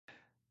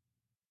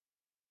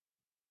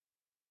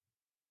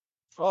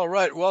All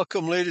right,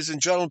 welcome, ladies and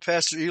gentlemen.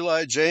 Pastor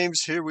Eli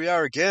James. Here we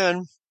are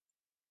again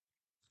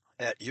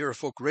at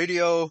Eurofolk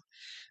Radio.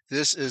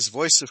 This is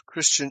Voice of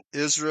Christian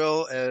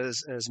Israel.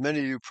 As many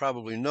of you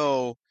probably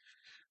know,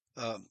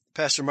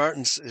 Pastor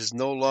Martins is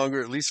no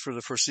longer, at least for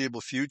the foreseeable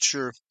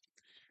future,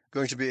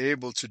 going to be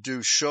able to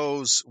do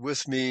shows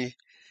with me.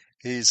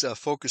 He's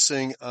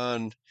focusing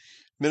on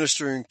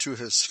ministering to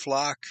his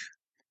flock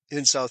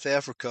in South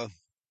Africa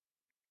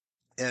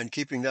and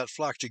keeping that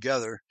flock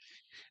together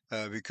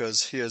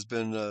because he has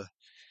been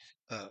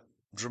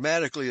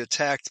dramatically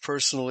attacked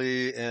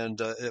personally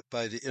and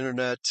by the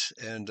internet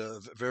and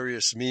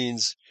various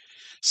means.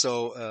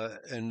 So,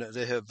 and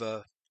they have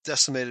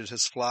decimated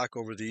his flock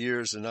over the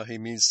years, and now he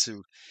means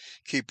to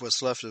keep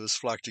what's left of his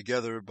flock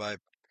together by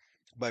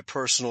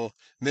personal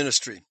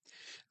ministry.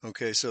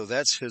 Okay, so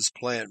that's his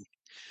plan.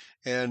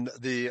 And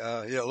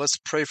let's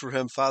pray for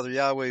him. Father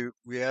Yahweh,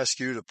 we ask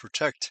you to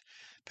protect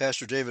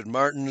Pastor David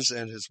Martins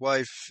and his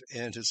wife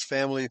and his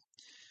family,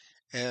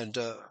 and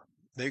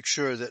make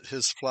sure that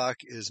his flock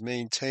is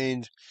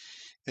maintained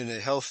in a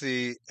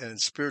healthy and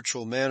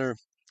spiritual manner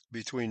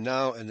between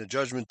now and the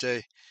judgment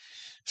day,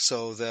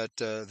 so that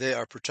they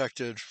are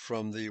protected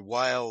from the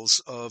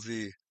wiles of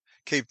the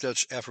Cape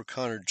Dutch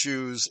Afrikaner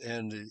Jews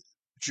and the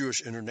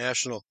Jewish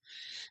International.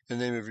 In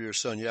the name of your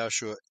son,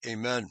 Yahshua,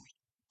 amen.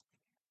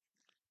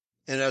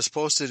 And as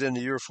posted in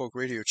the Eurofolk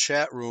Radio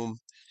chat room,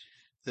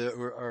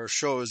 our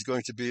show is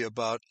going to be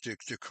about the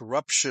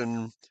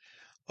corruption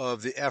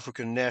of the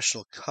African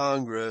National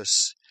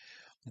Congress.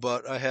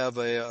 But I have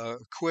a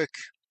quick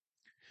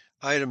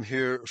item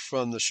here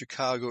from the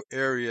Chicago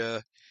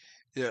area.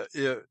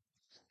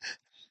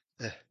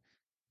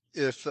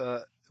 If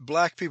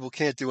black people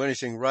can't do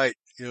anything right,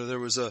 there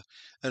was an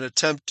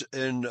attempt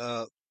in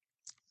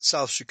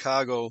South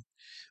Chicago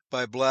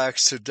by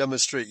blacks to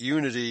demonstrate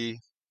unity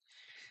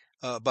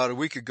about a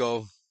week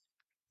ago.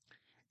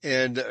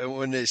 And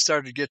when they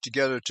started to get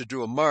together to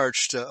do a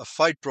march, a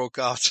fight broke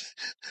out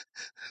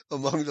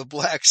among the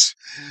blacks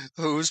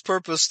whose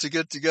purpose to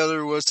get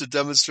together was to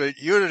demonstrate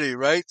unity,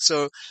 right?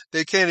 So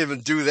they can't even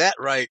do that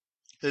right.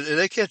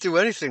 They can't do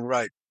anything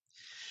right.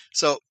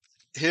 So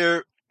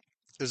here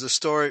is a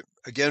story,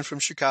 again from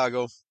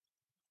Chicago.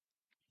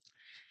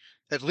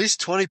 At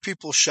least 20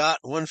 people shot,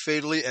 one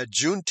fatally, at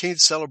Juneteenth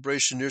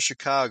celebration near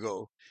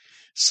Chicago.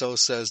 So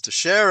says the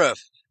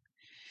sheriff.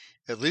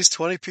 At least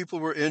 20 people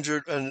were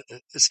injured, and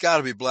it's got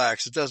to be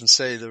blacks. It doesn't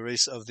say the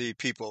race of the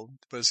people,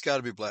 but it's got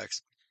to be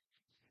blacks.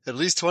 At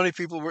least 20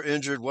 people were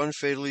injured, one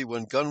fatally,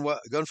 when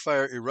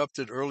gunfire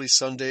erupted early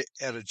Sunday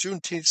at a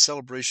Juneteenth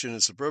celebration in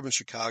suburban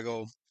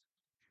Chicago.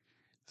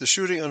 The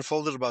shooting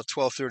unfolded about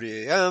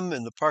 12:30 a.m.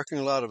 in the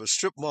parking lot of a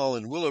strip mall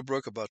in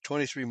Willowbrook, about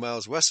 23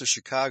 miles west of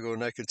Chicago,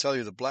 and I can tell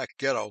you the black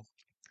ghetto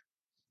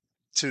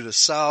to the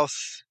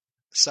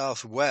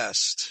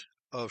southwest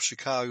of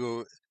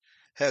Chicago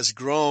has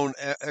grown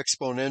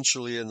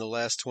exponentially in the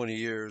last 20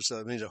 years.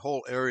 I mean, the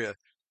whole area,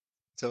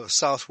 the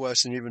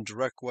southwest and even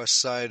direct west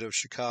side of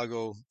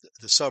Chicago,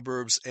 the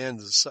suburbs and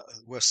the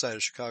west side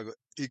of Chicago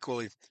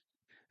equally,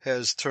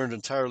 has turned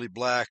entirely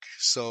black.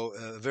 So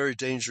very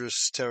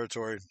dangerous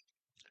territory.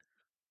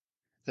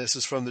 This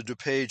is from the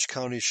DuPage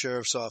County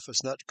Sheriff's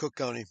Office, not Cook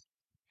County.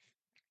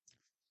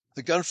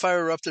 The gunfire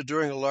erupted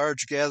during a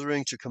large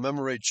gathering to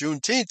commemorate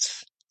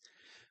Juneteenth.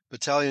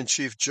 Battalion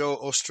Chief Joe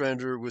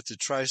Ostrander with the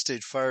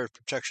Tri-State Fire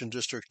Protection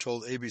District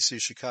told ABC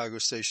Chicago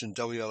station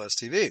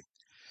WLS-TV.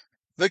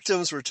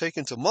 Victims were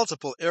taken to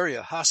multiple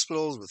area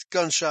hospitals with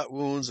gunshot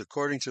wounds,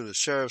 according to the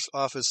sheriff's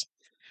office.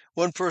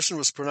 One person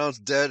was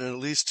pronounced dead and at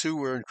least two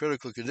were in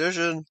critical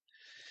condition.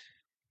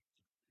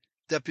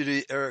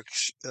 Deputy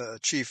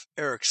Chief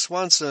Eric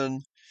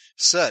Swanson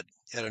said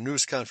at a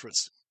news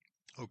conference.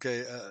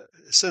 Okay,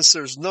 since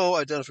there's no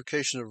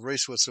identification of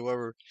race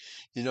whatsoever,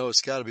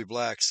 it's got to be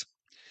blacks.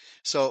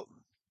 So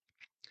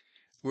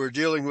we're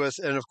dealing with,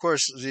 and of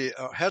course, the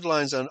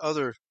headlines on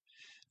other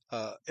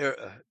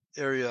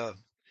area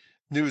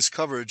news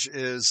coverage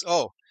is,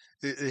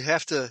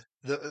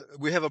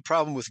 we have a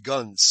problem with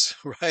guns,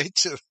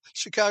 right?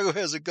 Chicago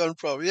has a gun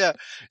problem.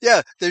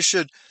 Yeah, they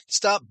should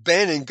stop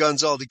banning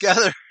guns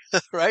altogether,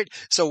 right?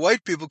 So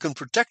white people can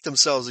protect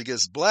themselves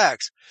against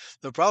blacks.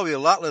 There'll probably be a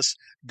lot less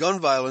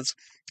gun violence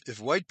if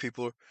white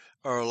people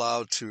are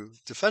allowed to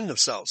defend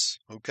themselves,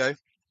 okay?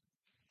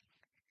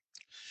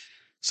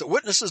 So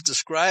witnesses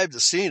described a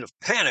scene of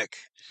panic,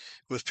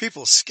 with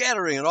people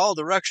scattering in all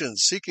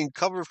directions, seeking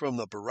cover from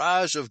the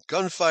barrage of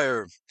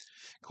gunfire.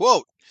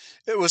 Quote,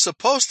 "It was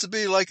supposed to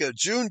be like a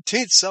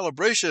Juneteenth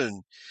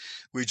celebration.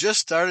 We just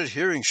started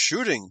hearing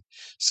shooting,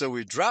 so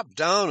we dropped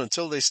down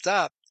until they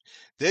stopped.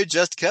 They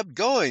just kept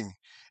going.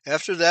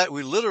 After that,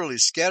 we literally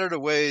scattered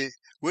away,"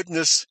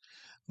 witness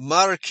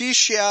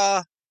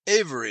Markeisha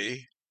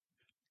Avery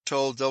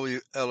told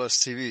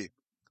WLS-TV.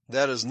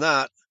 That is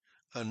not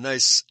a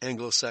nice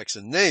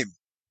Anglo-Saxon name.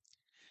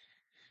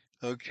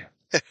 Okay.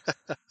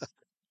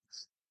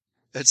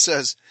 It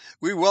says,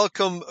 "We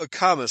welcome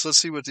comments." Let's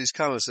see what these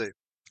comments say.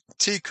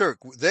 T. Kirk,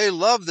 "They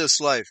love this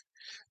life.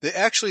 They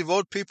actually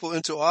vote people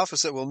into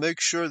office that will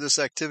make sure this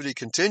activity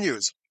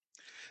continues.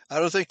 I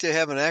don't think they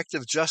have an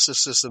active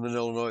justice system in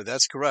Illinois.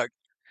 That's correct.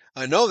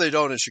 I know they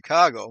don't in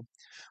Chicago.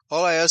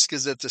 All I ask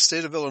is that the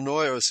state of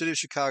Illinois or the city of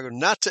Chicago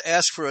not to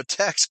ask for a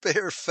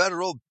taxpayer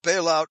federal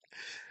bailout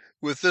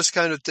with this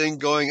kind of thing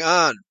going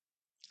on.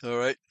 All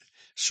right.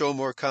 Show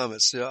more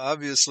comments. Yeah,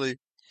 obviously.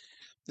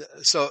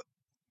 So,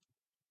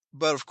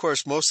 but of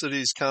course, most of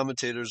these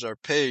commentators are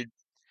paid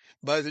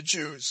by the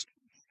Jews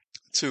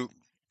to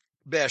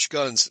bash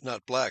guns,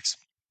 not blacks.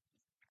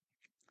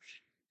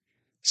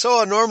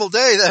 So a normal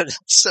day then,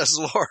 says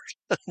Lord.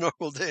 A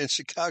normal day in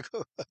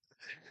Chicago.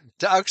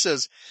 Doc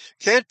says,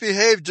 can't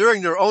behave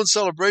during their own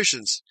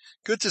celebrations.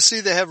 Good to see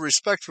they have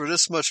respect for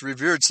this much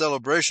revered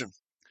celebration.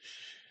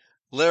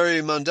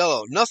 Larry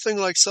Mondello, nothing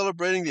like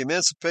celebrating the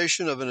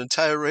emancipation of an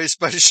entire race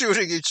by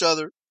shooting each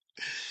other.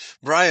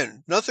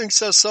 Brian, nothing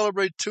says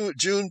celebrate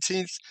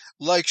Juneteenth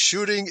like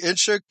shooting in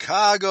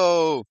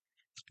Chicago.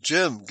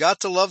 Jim, got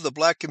to love the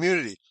black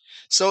community.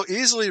 So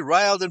easily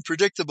riled and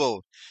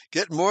predictable.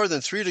 Get more than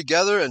 3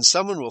 together and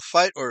someone will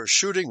fight or a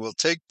shooting will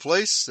take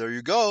place. There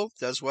you go.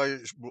 That's why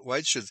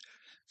whites should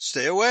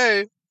stay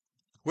away.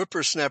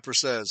 Whippersnapper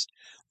says,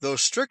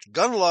 those strict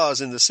gun laws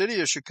in the city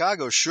of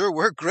Chicago sure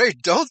work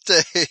great, don't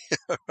they?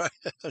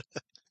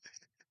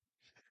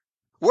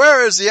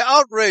 Where is the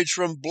outrage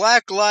from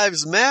Black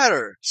Lives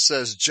Matter,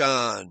 says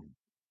John.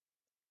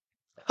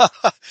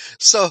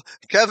 So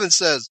Kevin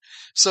says,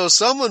 so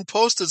someone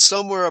posted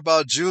somewhere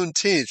about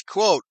Juneteenth,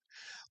 quote,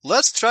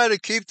 let's try to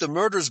keep the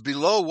murders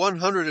below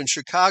 100 in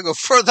Chicago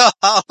for the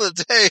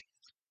holiday.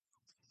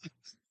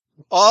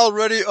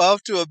 Already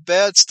off to a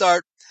bad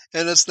start,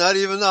 and it's not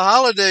even the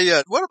holiday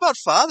yet. What about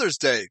Father's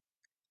Day?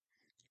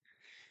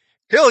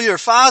 Kill your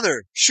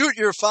father. Shoot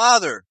your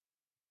father.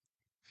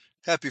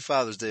 Happy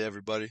Father's Day,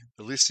 everybody.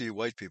 At least to you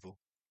white people.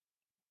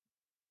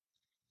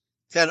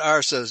 Ken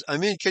R. says, I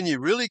mean, can you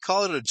really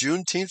call it a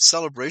Juneteenth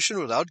celebration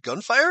without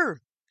gunfire?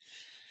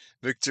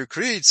 Victor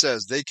Creed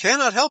says, they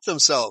cannot help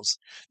themselves.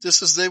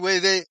 This is the way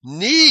they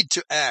need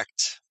to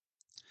act.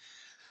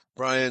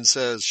 Brian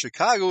says,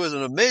 Chicago is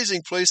an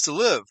amazing place to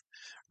live.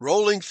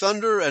 Rolling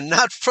thunder and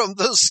not from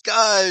the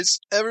skies.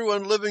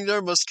 Everyone living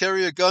there must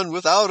carry a gun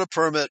without a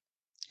permit.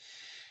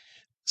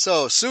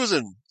 So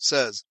Susan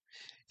says,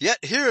 yet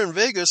here in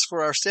Vegas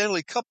for our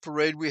Stanley Cup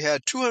parade, we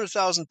had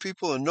 200,000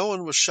 people and no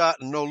one was shot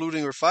and no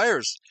looting or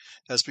fires.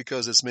 That's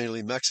because it's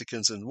mainly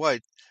Mexicans and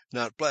white,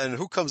 not black. And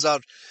who comes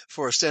out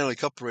for a Stanley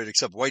Cup parade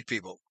except white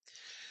people?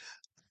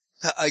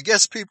 I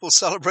guess people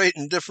celebrate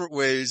in different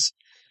ways.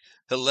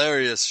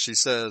 Hilarious, she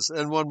says.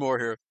 And one more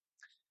here.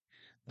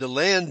 Del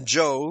and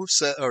Joe,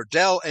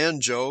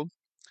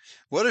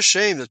 what a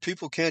shame that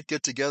people can't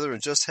get together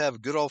and just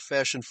have good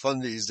old-fashioned fun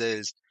these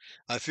days.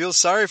 I feel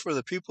sorry for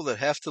the people that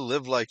have to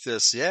live like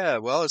this. Yeah,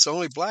 well, it's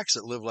only blacks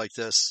that live like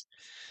this.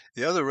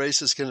 The other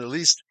races can at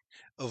least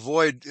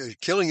avoid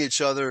killing each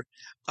other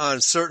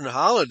on certain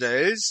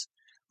holidays,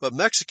 but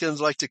Mexicans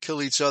like to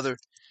kill each other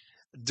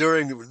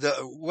during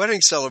the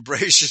wedding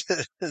celebration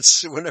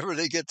whenever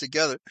they get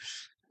together.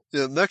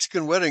 The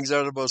Mexican weddings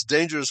are the most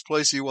dangerous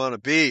place you want to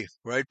be,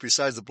 right,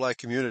 besides the black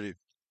community.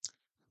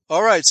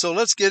 All right, so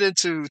let's get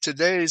into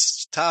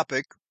today's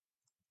topic.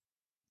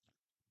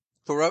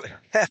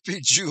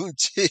 Happy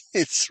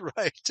Juneteenth,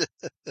 right?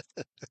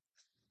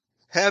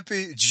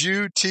 Happy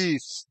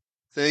Jew-teeth.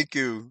 Thank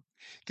you.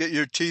 Get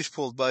your teeth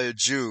pulled by a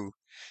Jew.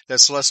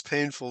 That's less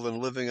painful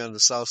than living on the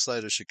south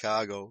side of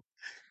Chicago.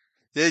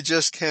 They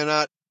just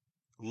cannot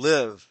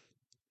live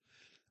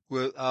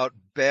without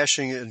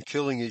bashing and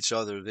killing each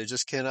other. They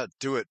just cannot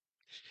do it.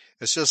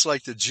 It's just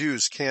like the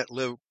Jews can't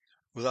live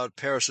without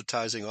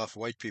parasitizing off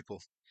white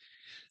people.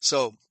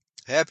 So,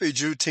 happy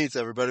Juneteenth,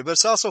 everybody. But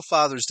it's also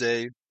Father's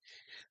Day.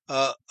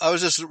 I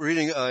was just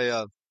reading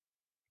an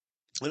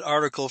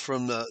article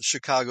from the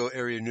Chicago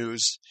area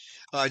news.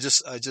 I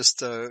just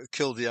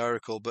killed the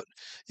article, but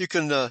you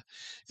can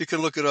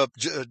look it up.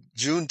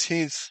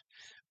 Juneteenth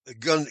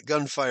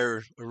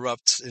gunfire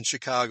erupts in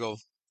Chicago.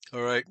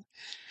 All right.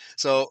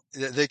 So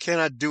they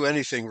cannot do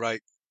anything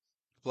right.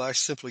 Blacks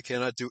simply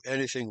cannot do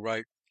anything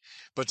right.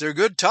 But they're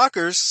good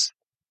talkers.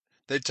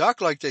 They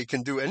talk like they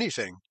can do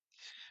anything,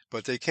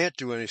 but they can't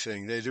do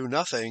anything. They do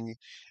nothing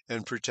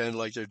and pretend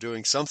like they're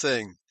doing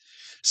something.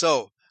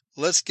 So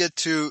let's get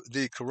to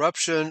the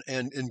corruption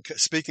and,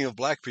 speaking of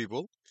black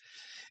people,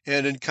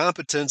 and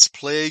incompetence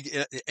plague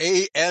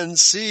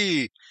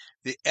ANC,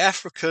 the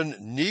African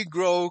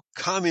Negro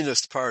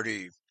Communist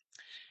Party.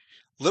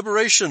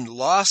 Liberation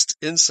lost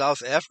in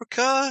South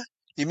Africa?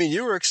 You mean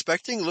you were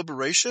expecting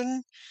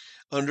liberation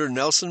under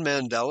Nelson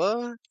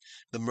Mandela,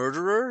 the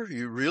murderer?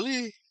 You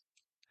really?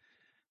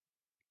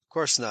 Of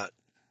course not.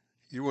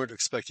 You weren't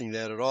expecting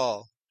that at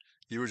all.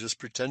 You were just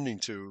pretending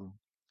to.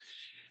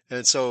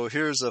 And so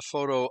here's a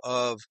photo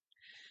of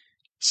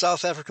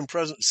South African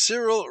President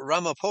Cyril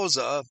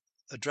Ramaphosa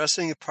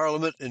addressing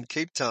Parliament in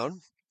Cape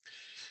Town,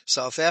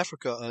 South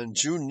Africa on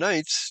June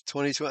 9th,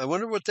 2020. I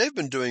wonder what they've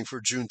been doing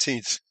for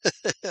Juneteenth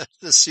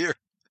this year.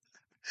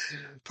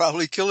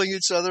 Probably killing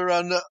each other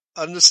on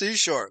the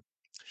seashore.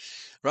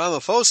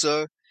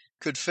 Ramaphosa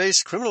could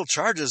face criminal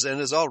charges and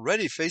is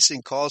already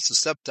facing calls to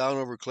step down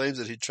over claims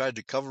that he tried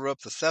to cover up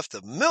the theft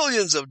of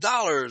millions of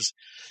dollars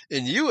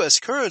in U.S.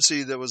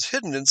 currency that was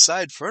hidden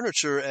inside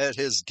furniture at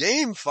his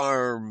game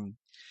farm.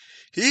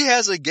 He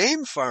has a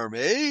game farm,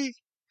 eh?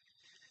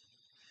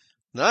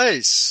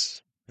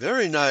 Nice.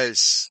 Very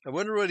nice. I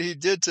wonder what he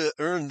did to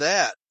earn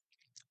that,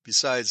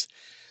 besides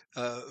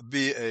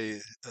be a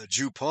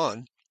Jew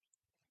pawn.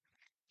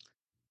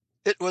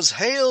 It was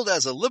hailed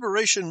as a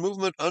liberation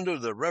movement under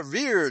the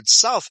revered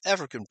South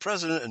African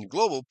president and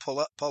global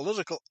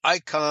political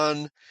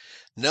icon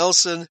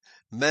Nelson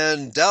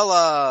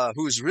Mandela,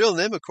 whose real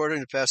name,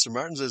 according to Pastor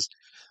Martins, is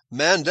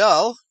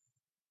Mandel.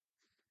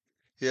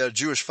 He had a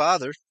Jewish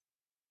father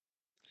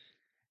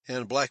and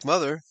a black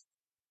mother.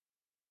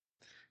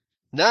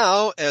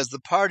 Now, as the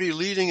party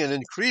leading an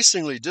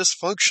increasingly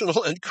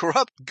dysfunctional and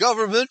corrupt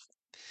government,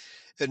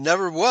 it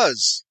never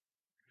was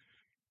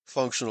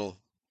functional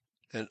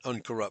and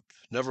uncorrupt.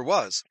 Never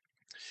was.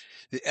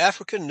 The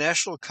African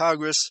National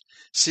Congress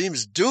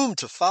seems doomed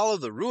to follow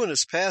the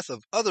ruinous path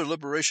of other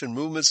liberation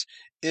movements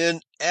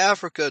in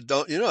Africa.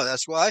 Don't you know?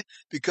 That's why.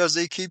 Because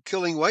they keep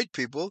killing white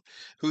people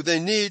who they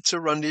need to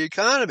run the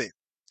economy.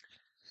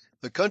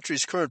 The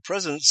country's current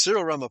president,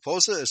 Cyril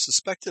Ramaphosa, is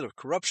suspected of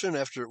corruption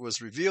after it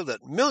was revealed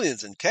that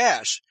millions in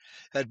cash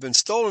had been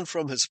stolen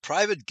from his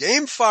private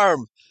game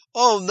farm.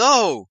 Oh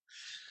no!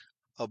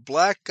 A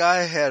black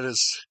guy had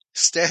his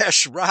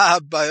stash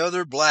robbed by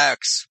other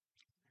blacks.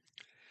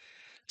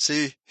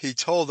 See, he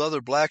told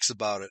other blacks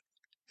about it,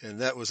 and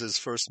that was his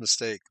first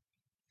mistake.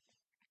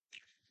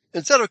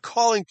 Instead of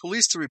calling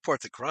police to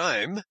report the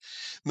crime,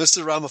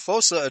 Mr.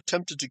 Ramaphosa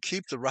attempted to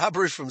keep the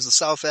robbery from the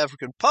South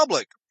African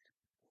public,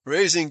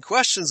 raising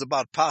questions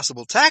about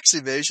possible tax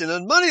evasion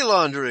and money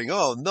laundering.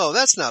 Oh, no,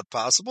 that's not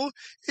possible.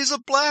 He's a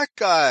black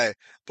guy.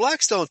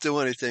 Blacks don't do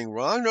anything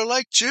wrong. They're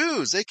like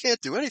Jews. They can't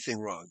do anything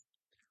wrong.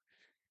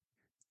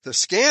 The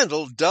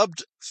scandal,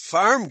 dubbed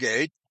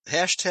Farmgate,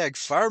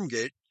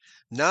 #Farmgate,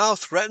 now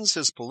threatens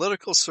his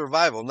political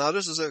survival. Now,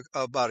 this is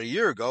about a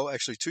year ago,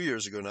 actually 2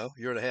 years ago now,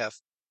 year and a half.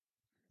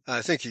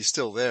 I think he's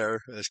still there,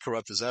 as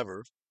corrupt as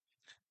ever.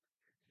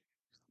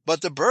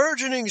 But the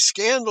burgeoning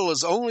scandal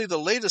is only the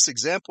latest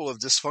example of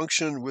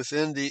dysfunction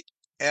within the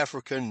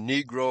African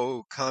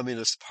Negro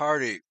Communist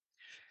Party.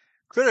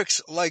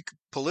 Critics like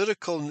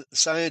political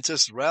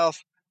scientist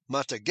Ralph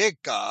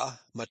Mateka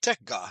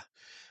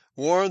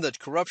warn that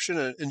corruption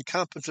and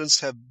incompetence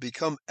have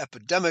become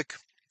epidemic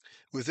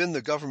within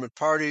the government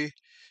party,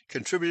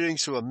 contributing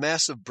to a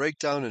massive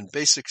breakdown in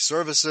basic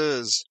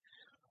services.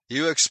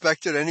 You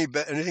expected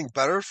anything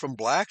better from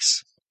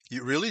blacks?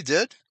 You really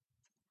did?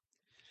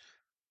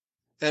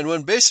 And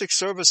when basic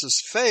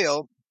services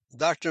fail,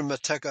 Dr.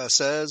 Mateka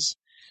says,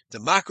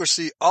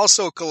 democracy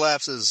also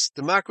collapses.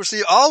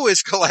 Democracy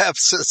always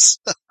collapses.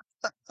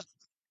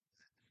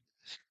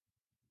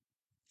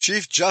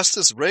 Chief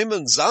Justice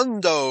Raymond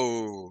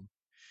Zondo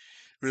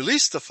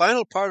released the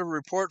final part of a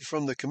report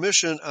from the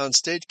Commission on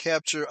State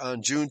Capture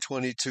on June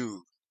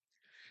 22.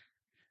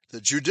 The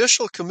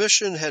Judicial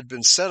Commission had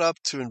been set up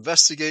to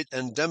investigate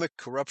endemic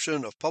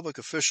corruption of public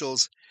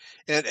officials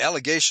and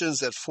allegations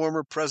that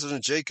former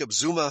President Jacob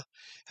Zuma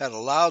had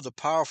allowed the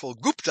powerful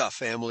Gupta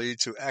family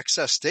to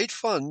access state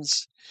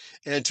funds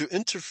and to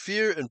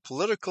interfere in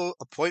political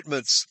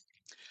appointments,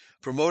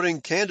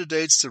 promoting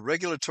candidates to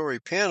regulatory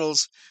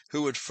panels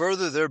who would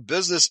further their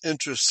business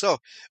interests. So,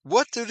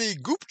 what do the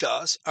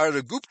Guptas? Are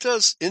the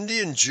Guptas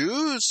Indian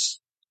Jews?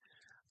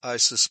 I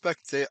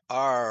suspect they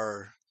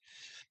are.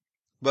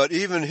 But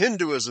even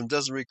Hinduism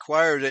doesn't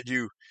require that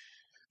you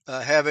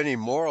have any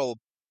moral,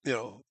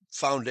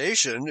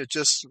 foundation. It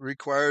just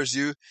requires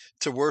you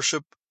to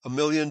worship a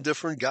million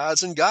different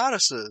gods and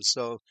goddesses.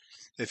 So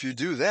if you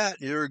do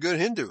that, you're a good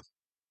Hindu.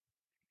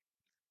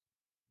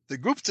 The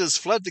Guptas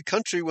fled the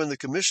country when the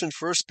commission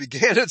first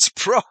began its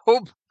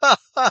probe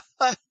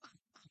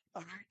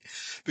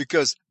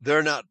because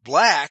they're not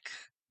black.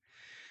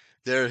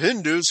 They're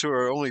Hindus who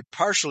are only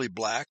partially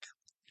black.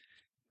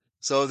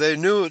 So they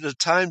knew the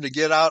time to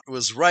get out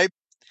was ripe,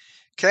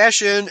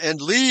 cash in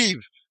and leave.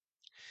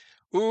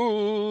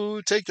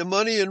 Ooh, take the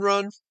money and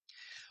run.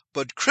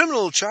 But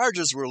criminal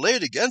charges were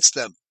laid against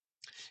them.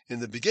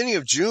 In the beginning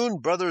of June,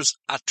 brothers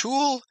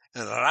Atul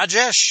and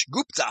Rajesh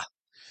Gupta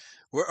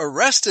were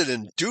arrested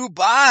in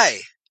Dubai.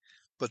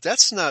 But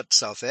that's not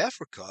South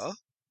Africa.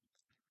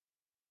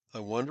 I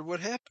wonder what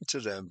happened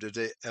to them. Did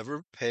they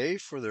ever pay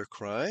for their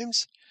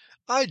crimes?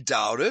 I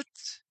doubt it.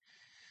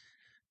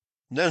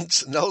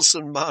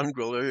 Nelson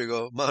Mandela, there you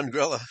go,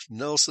 Mandela,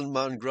 Nelson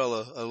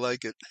Mandela, I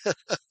like it.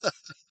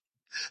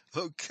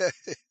 Okay.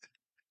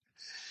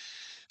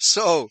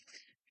 So,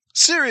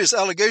 serious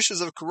allegations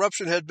of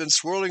corruption had been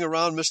swirling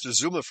around Mr.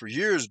 Zuma for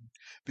years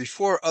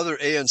before other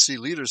ANC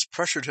leaders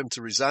pressured him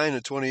to resign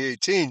in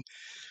 2018.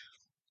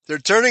 They're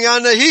turning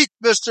on the heat,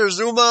 Mr.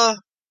 Zuma.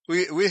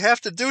 We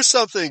have to do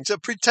something to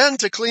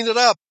pretend to clean it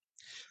up.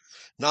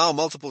 Now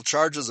multiple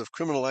charges of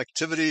criminal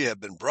activity have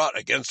been brought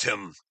against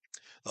him.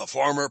 The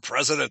former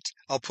president.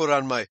 I'll put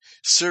on my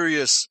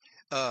serious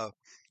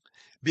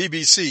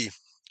BBC.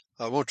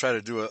 I won't try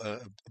to do a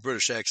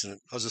British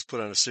accent. I'll just put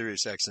on a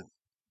serious accent.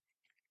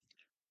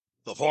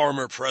 The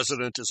former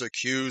president is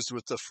accused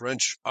with the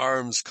French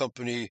arms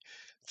company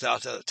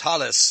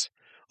Thales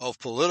of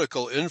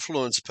political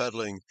influence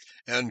peddling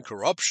and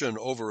corruption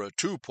over a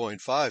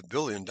 $2.5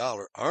 billion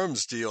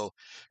arms deal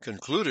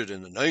concluded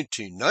in the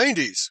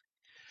 1990s.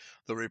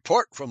 The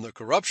report from the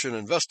corruption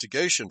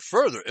investigation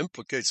further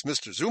implicates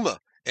Mr. Zuma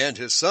and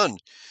his son,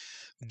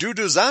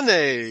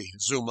 Duduzane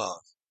Zuma.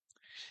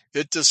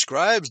 It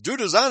describes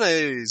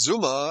Duduzane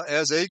Zuma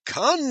as a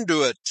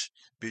conduit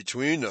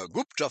between the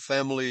Gupta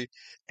family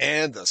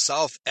and the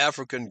South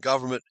African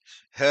government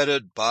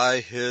headed by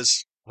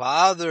his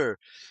father.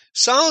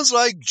 Sounds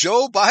like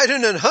Joe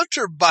Biden and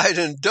Hunter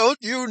Biden, don't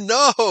you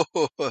know?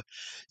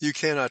 You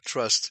cannot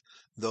trust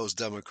those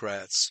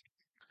Democrats.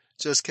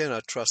 Just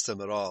cannot trust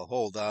them at all.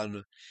 Hold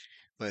on.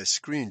 My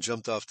screen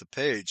jumped off the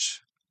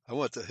page. I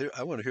want to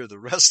hear the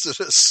rest of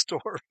this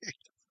story.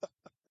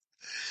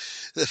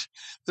 This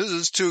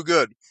is too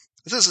good.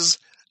 This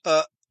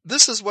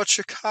is what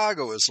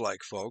Chicago is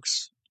like,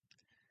 folks.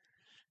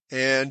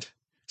 And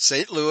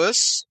St.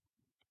 Louis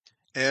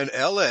and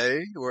LA,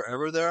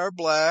 wherever there are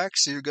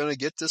blacks, you're going to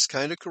get this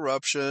kind of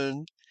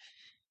corruption.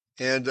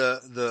 And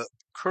the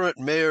current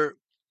mayor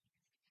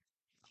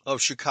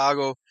of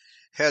Chicago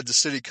had the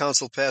city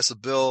council pass a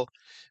bill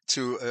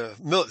to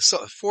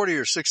 $40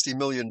 or $60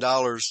 million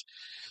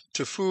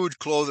to food,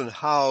 clothe, and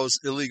house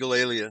illegal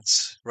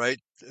aliens, right?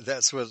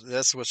 That's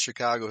what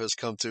Chicago has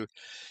come to.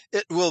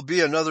 It will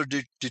be another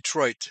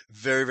Detroit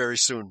very, very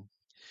soon.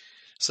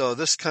 So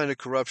this kind of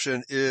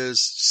corruption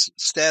is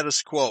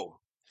status quo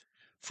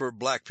for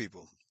black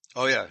people.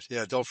 Oh yeah,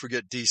 don't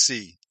forget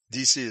DC.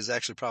 DC is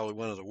actually probably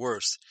one of the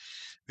worst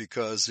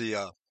because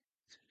the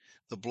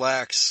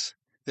blacks,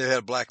 they had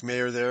a black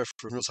mayor there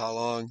for who knows how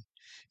long.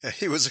 And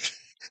he was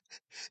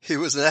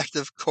an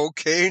active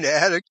cocaine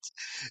addict,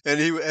 and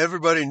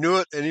everybody knew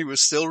it, and he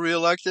was still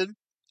reelected.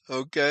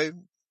 Okay.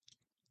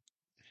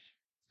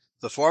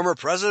 The former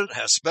president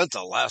has spent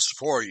the last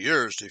 4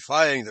 years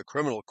defying the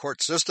criminal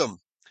court system,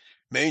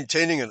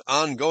 maintaining an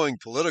ongoing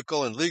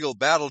political and legal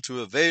battle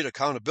to evade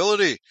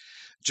accountability,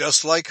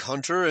 just like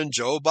Hunter and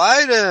Joe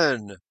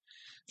Biden,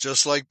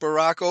 just like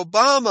Barack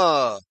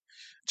Obama,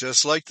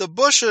 just like the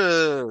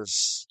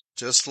Bushes,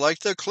 just like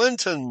the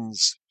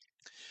Clintons.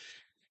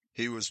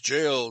 He was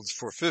jailed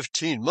for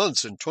 15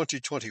 months in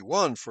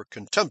 2021 for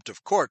contempt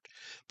of court,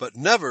 but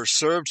never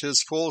served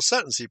his full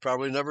sentence. He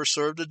probably never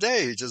served a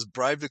day. He just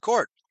bribed the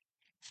court.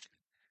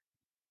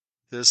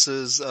 This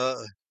is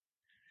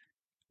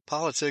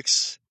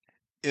politics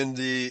in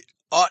the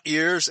aught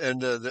years and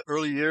the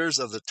early years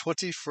of the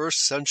 21st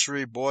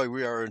century. Boy,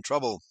 we are in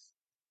trouble.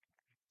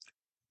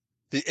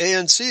 The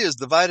ANC is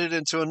divided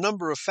into a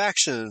number of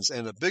factions,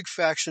 and a big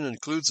faction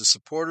includes the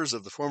supporters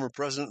of the former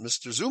president,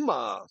 Mr.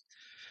 Zuma.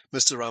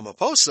 Mr.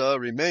 Ramaphosa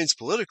remains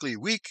politically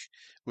weak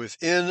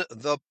within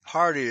the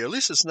party. At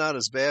least it's not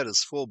as bad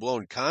as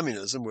full-blown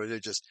communism, where they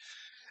just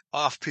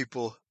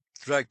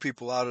drag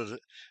people out of the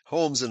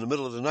homes in the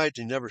middle of the night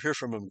and you never hear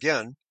from them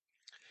again.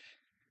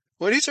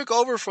 When he took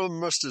over from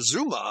Mr.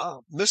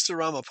 Zuma, Mr.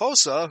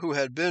 Ramaphosa, who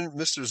had been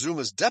Mr.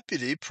 Zuma's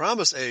deputy,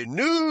 promised a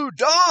new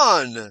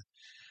dawn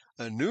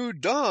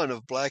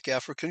of black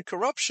African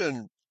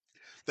corruption,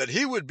 that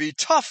he would be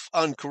tough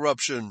on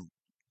corruption,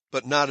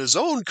 but not his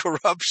own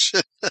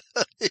corruption.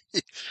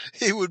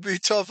 He would be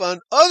tough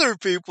on other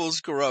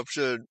people's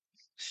corruption.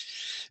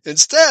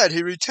 Instead,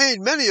 he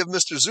retained many of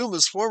Mr.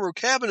 Zuma's former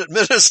cabinet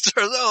ministers.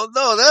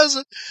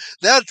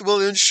 That will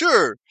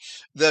ensure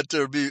that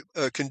there be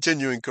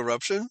continuing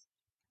corruption.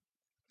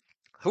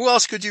 Who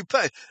else could you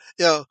pay?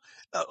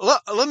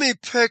 Let me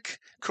pick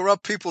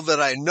corrupt people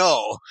that I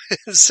know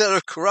instead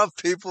of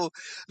corrupt people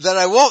that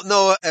I won't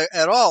know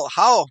at all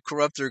how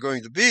corrupt they're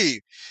going to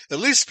be. At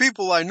least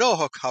people I know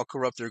how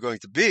corrupt they're going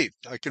to be.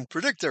 I can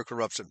predict their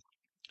corruption.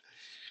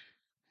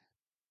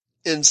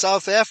 In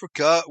South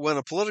Africa, when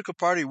a political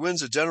party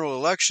wins a general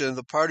election,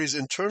 the party's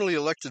internally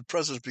elected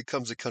president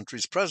becomes the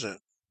country's president.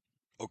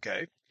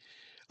 Okay.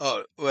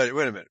 Oh, wait a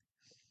minute.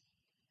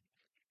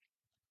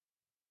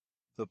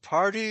 The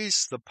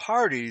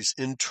party's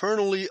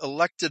internally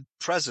elected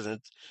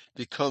president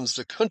becomes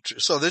the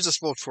country. So they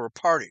just vote for a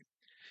party.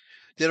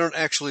 They don't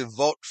actually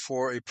vote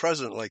for a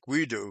president like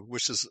we do,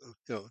 which is,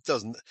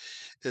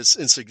 it's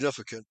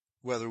insignificant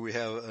whether we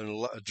have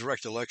a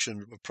direct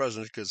election of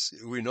president, because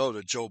we know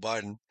that Joe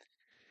Biden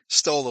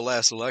stole the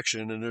last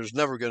election, and there's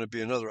never going to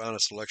be another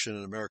honest election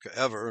in America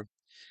ever.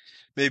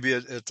 Maybe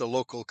at the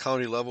local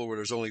county level where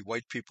there's only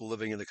white people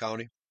living in the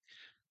county.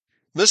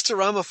 Mr.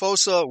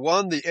 Ramaphosa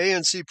won the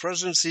ANC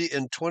presidency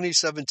in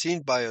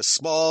 2017 by a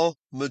small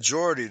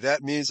majority.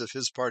 That means if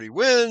his party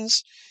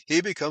wins,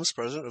 he becomes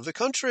president of the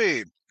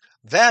country.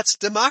 That's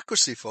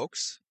democracy,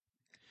 folks.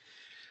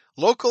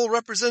 Local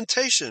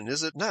representation,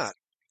 is it not?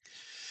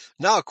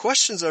 Now,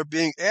 questions are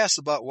being asked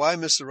about why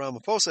Mr.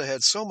 Ramaphosa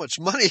had so much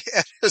money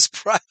at his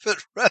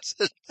private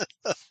residence.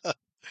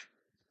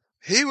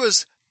 He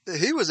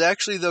was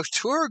actually the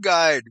tour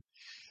guide.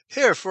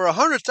 Here, for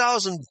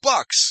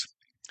 $100,000,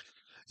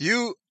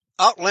 you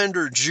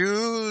outlander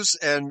Jews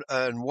and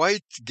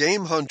white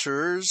game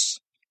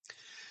hunters,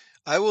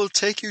 I will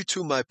take you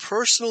to my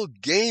personal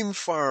game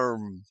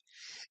farm.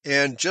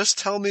 And just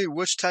tell me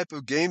which type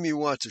of game you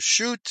want to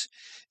shoot,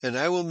 and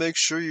I will make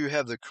sure you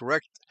have the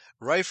correct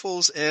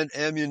rifles and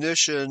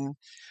ammunition.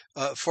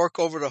 Fork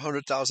over to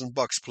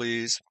 $100,000,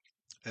 please,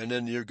 and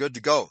then you're good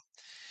to go.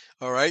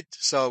 All right.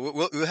 So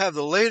we'll have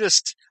the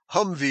latest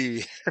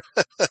Humvee.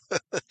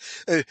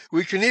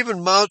 We can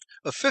even mount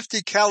a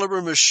 50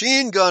 caliber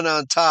machine gun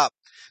on top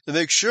to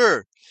make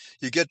sure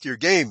you get your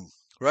game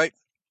right.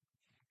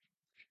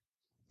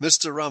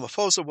 Mr.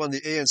 Ramaphosa won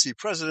the ANC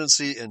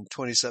presidency in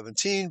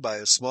 2017 by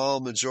a small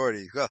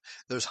majority.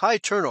 There's high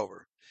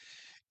turnover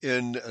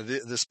in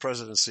this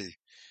presidency.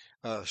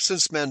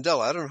 Since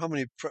Mandela, I don't know how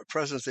many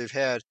presidents they've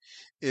had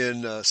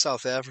in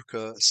South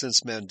Africa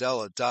since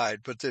Mandela died,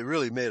 but they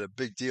really made a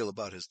big deal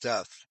about his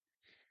death.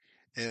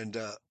 And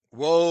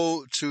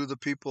woe to the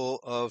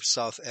people of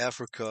South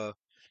Africa,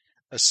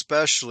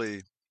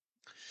 especially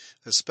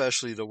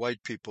the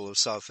white people of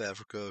South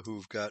Africa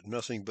who've got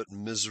nothing but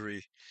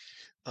misery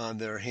on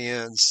their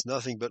hands,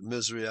 nothing but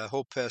misery. I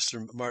hope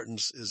Pastor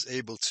Martins is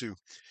able to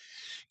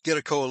get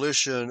a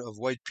coalition of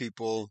white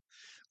people,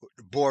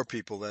 Boer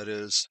people that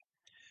is,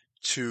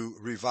 to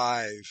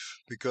revive,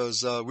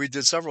 because we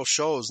did several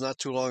shows not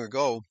too long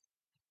ago,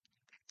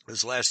 it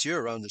was last year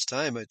around this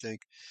time, I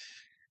think,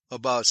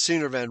 about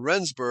Senior Van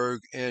Rensburg,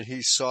 and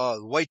he saw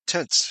white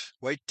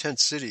tent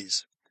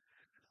cities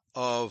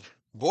of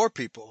Boer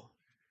people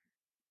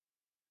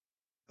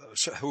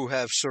who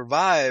have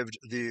survived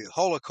the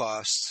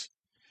Holocaust,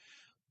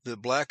 the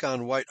black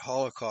on white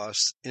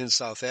Holocaust in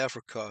South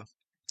Africa,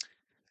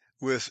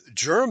 with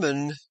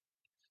German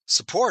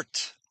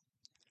support.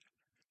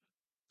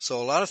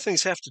 So a lot of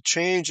things have to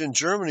change in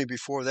Germany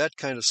before that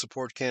kind of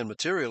support can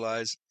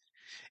materialize,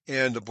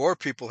 and the Boer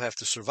people have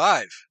to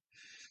survive.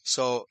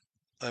 So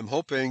I'm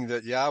hoping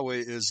that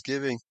Yahweh is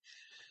giving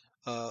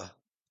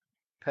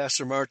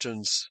Pastor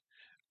Martins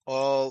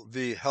all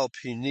the help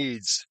he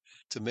needs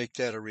to make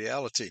that a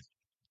reality.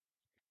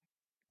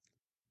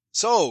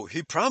 So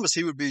he promised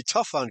he would be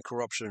tough on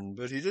corruption,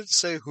 but he didn't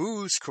say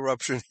whose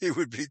corruption he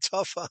would be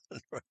tough on.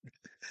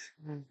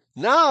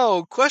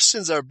 Now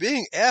questions are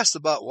being asked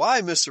about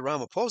why Mr.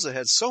 Ramaphosa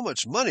had so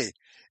much money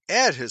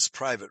at his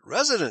private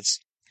residence.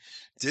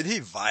 Did he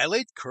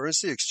violate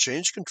currency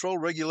exchange control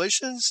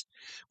regulations?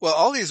 Well,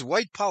 all these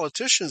white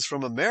politicians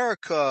from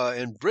America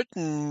and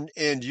Britain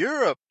and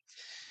Europe,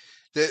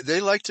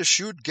 they like to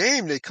shoot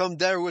game. They come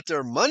there with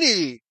their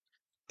money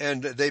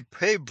and they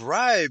pay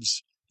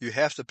bribes. You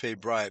have to pay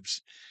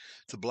bribes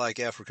to black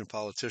African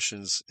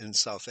politicians in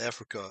South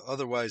Africa.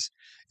 Otherwise,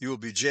 you will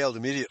be jailed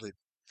immediately.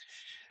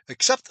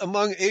 Except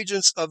among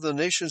agents of the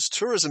nation's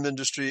tourism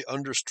industry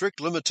under strict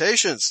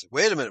limitations.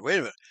 Wait a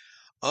minute.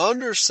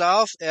 Under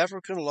South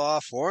African law,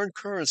 foreign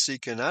currency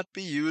cannot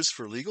be used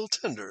for legal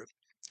tender,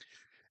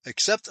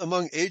 except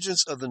among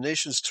agents of the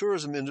nation's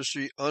tourism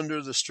industry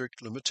under the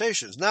strict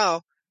limitations.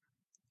 Now,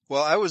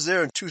 well, I was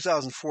there in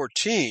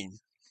 2014,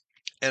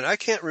 and I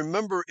can't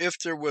remember if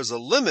there was a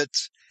limit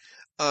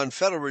on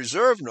Federal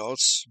Reserve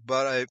notes,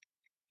 but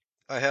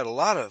I had a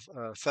lot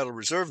of Federal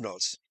Reserve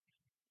notes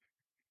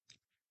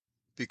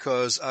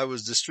because I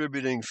was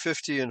distributing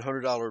 $50 and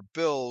 $100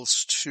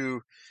 bills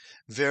to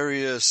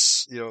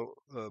various,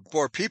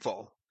 Boer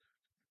people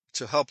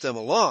to help them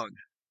along.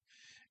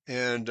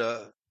 And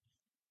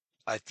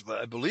I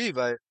believe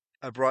I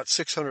brought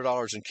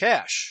 $600 in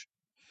cash.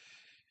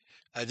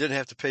 I didn't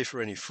have to pay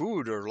for any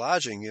food or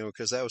lodging,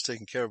 because that was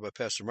taken care of by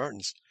Pastor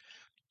Martins.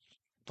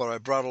 But I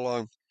brought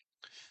along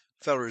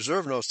Federal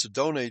Reserve notes to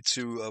donate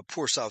to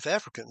poor South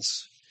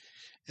Africans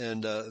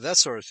and that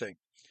sort of thing.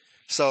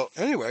 So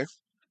anyway,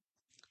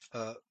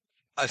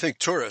 I think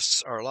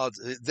tourists are allowed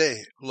to,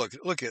 they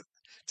look at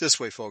this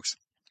way, folks.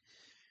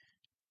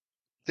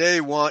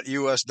 They want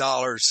U.S.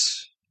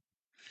 dollars.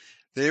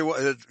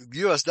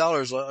 U.S.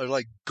 dollars are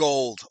like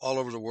gold all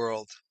over the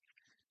world.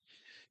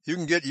 You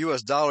can get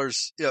U.S.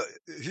 dollars.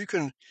 If you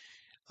can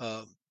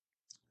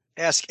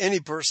ask any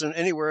person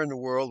anywhere in the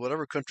world,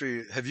 whatever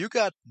country, have you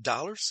got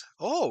dollars?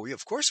 Oh,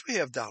 of course we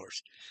have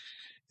dollars.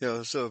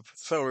 So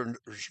Federal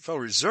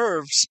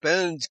Reserve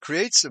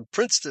creates and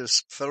prints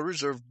this Federal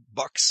Reserve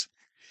bucks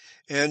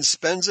and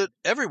spends it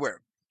everywhere.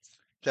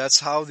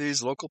 That's how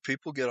these local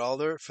people get all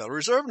their Federal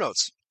Reserve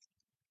notes.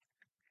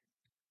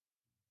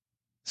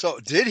 So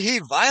did he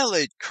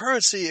violate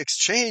currency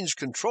exchange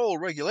control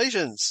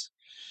regulations?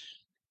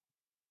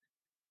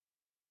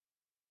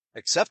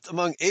 Except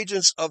among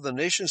agents of the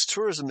nation's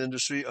tourism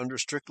industry under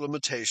strict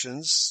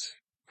limitations,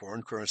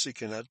 foreign currency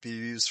cannot be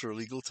used for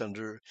legal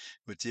tender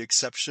with the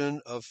exception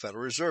of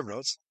Federal Reserve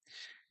notes,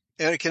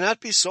 and it cannot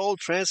be sold,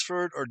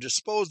 transferred, or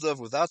disposed of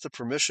without the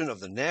permission of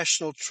the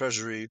National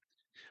Treasury,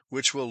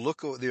 which will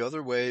look the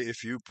other way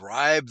if you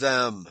bribe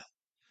them.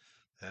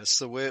 That's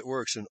the way it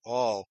works in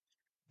all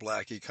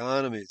black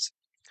economies.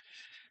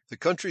 The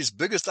country's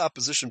biggest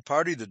opposition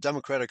party, the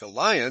Democratic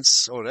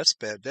Alliance, oh, that's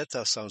bad. That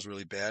sounds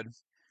really bad.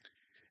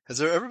 Has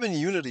there ever been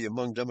unity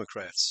among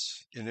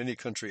Democrats in any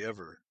country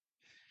ever?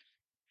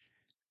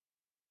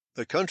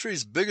 The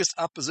country's biggest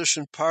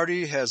opposition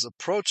party has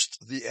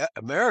approached the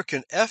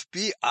American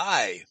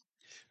FBI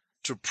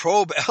to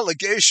probe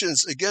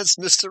allegations against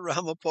Mr.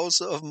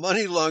 Ramaphosa of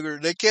money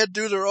laundering. They can't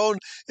do their own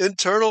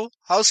internal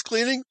house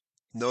cleaning?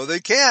 No, they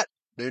can't.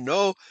 They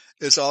know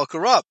it's all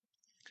corrupt.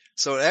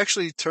 So it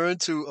actually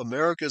turned to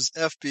America's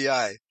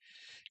FBI.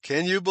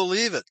 Can you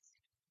believe it?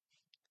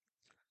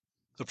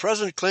 The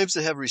president claims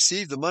to have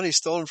received the money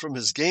stolen from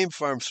his game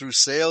farm through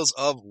sales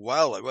of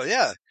wildlife. Well,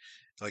 yeah,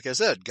 like I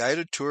said,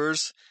 guided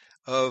tours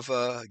of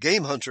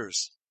game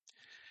hunters.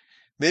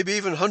 Maybe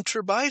even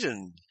Hunter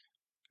Biden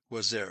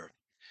was there.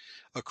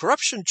 A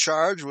corruption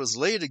charge was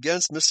laid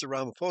against Mr.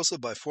 Ramaphosa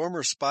by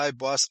former spy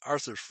boss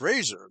Arthur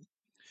Fraser,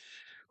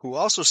 who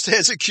also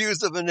stands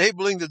accused of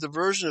enabling the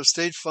diversion of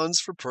state funds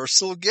for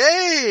personal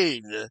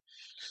gain.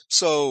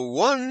 So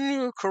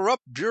one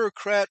corrupt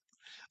bureaucrat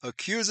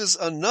accuses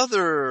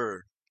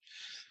another.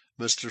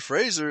 Mr.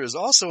 Fraser is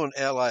also an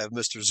ally of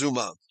Mr.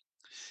 Zuma.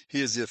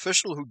 He is the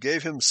official who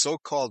gave him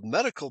so-called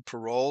medical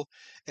parole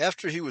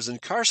after he was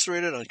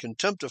incarcerated on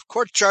contempt of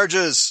court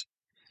charges.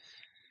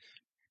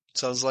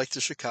 Sounds like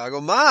the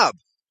Chicago mob.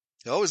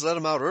 They always let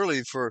him out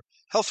early for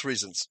health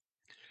reasons.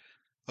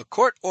 A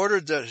court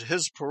ordered that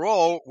his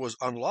parole was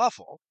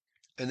unlawful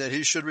and that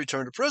he should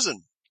return to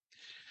prison.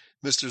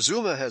 Mr.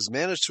 Zuma has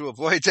managed to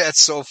avoid that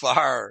so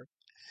far,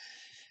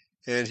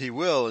 and he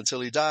will until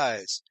he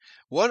dies.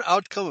 One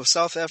outcome of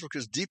South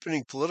Africa's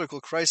deepening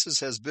political crisis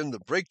has been the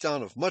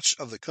breakdown of much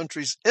of the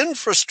country's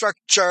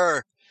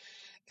infrastructure,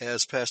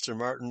 as Pastor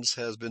Martins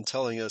has been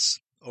telling us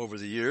over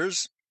the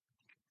years,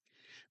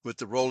 with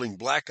the rolling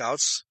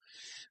blackouts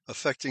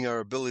affecting our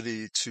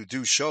ability to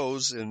do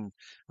shows in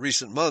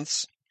recent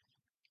months.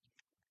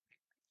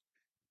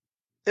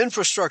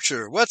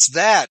 Infrastructure, what's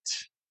that?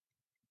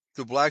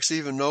 Do blacks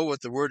even know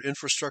what the word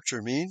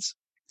infrastructure means?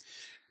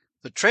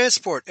 The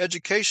transport,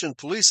 education,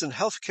 police, and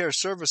healthcare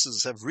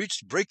services have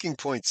reached breaking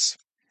points.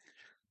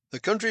 The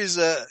country's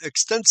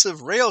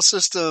extensive rail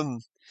system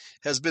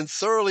has been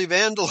thoroughly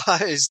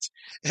vandalized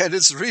and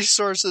its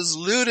resources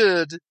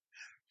looted.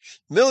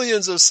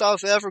 Millions of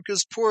South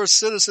Africa's poorest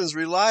citizens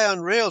rely on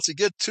rail to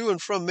get to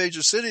and from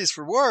major cities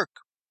for work,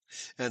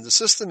 and the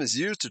system is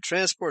used to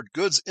transport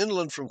goods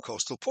inland from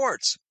coastal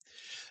ports.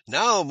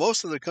 Now,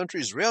 most of the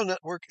country's rail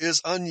network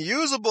is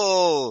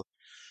unusable.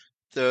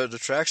 The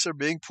tracks are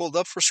being pulled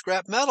up for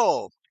scrap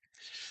metal.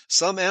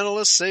 Some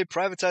analysts say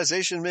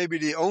privatization may be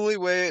the only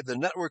way the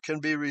network can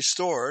be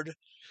restored,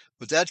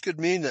 but that could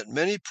mean that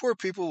many poor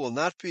people will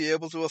not be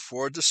able to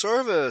afford the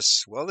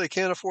service. Well, they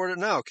can't afford it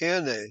now,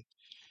 can they?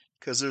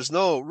 Because there's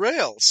no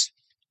rails.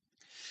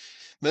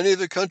 Many of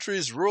the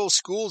country's rural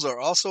schools are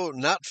also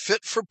not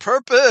fit for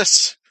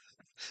purpose.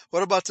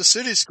 What about the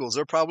city schools?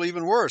 They're probably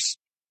even worse.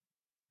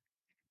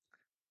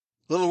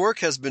 Little work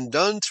has been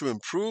done to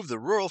improve the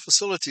rural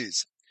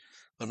facilities.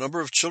 A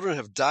number of children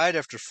have died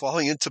after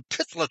falling into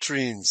pit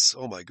latrines.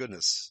 Oh my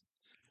goodness.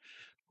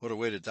 What a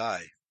way to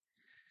die.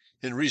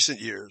 In recent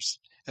years.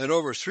 And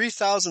over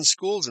 3,000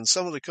 schools in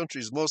some of the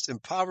country's most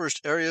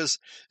impoverished areas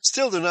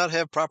still do not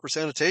have proper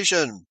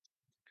sanitation.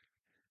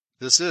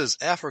 This is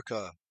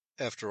Africa,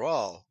 after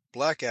all,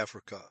 Black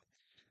Africa.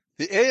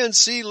 The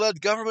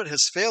ANC-led government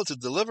has failed to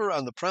deliver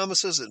on the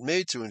promises it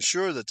made to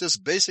ensure that this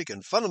basic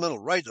and fundamental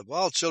right of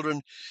all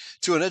children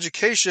to an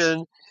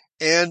education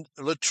and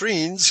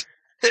latrines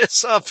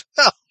is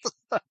upheld.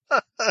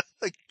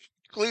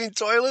 Clean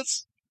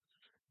toilets?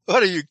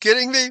 What, are you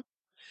kidding me?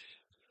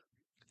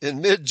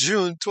 In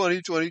mid-June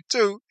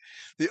 2022,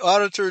 the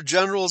Auditor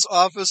General's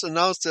office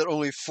announced that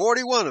only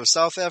 41 of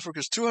South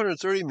Africa's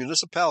 230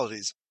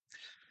 municipalities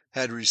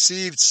had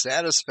received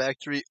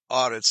satisfactory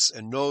audits,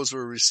 and those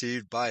were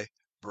received by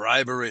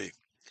bribery.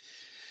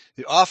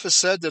 The office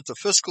said that the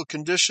fiscal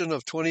condition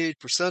of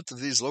 28%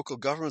 of these local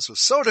governments was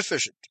so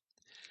deficient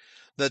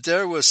that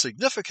there was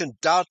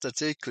significant doubt that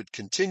they could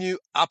continue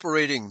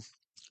operating.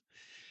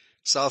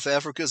 South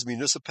Africa's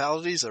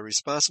municipalities are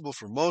responsible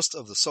for most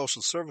of the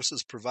social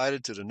services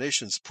provided to the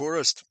nation's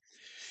poorest.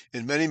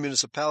 In many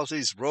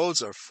municipalities,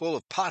 roads are full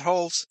of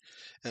potholes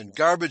and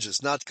garbage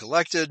is not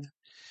collected.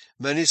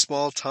 Many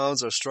small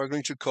towns are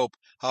struggling to cope.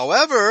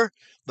 However,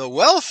 the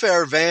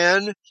welfare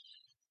van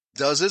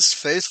does its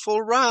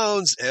faithful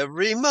rounds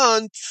every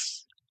month.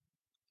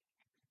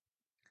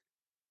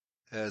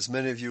 As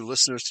many of you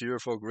listeners to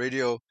Eurofolk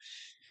Radio,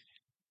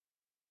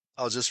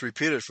 I'll just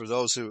repeat it for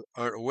those who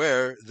aren't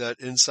aware that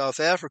in South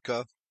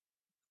Africa,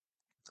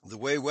 the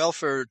way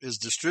welfare is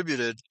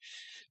distributed,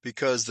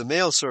 because the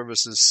mail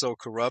service is so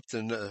corrupt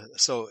and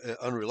so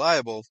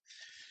unreliable,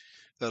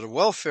 that a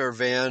welfare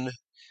van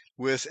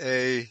with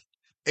a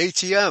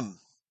ATM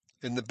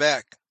in the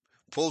back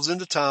pulls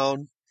into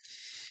town,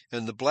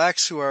 and the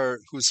blacks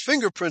whose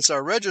fingerprints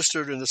are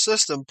registered in the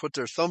system put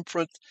their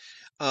thumbprint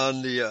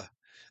on the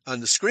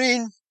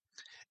screen,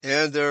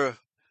 and their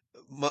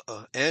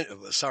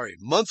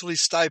monthly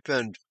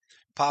stipend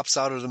pops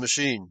out of the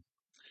machine.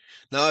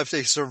 Now, if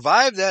they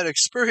survive that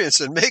experience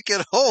and make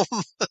it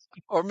home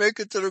or make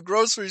it to the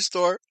grocery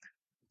store,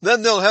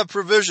 then they'll have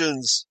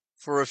provisions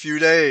for a few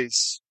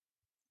days.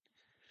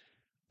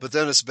 But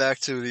then it's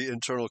back to the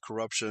internal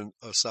corruption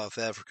of South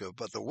Africa.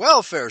 But the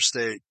welfare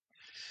state,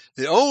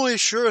 the only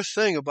sure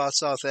thing about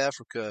South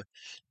Africa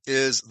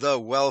is the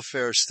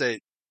welfare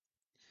state.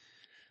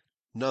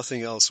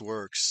 Nothing else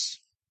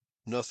works.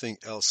 Nothing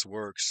else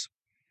works.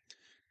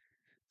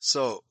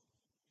 So,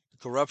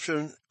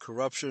 corruption,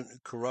 corruption,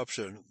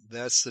 corruption.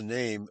 That's the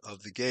name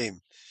of the game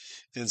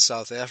in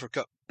South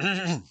Africa.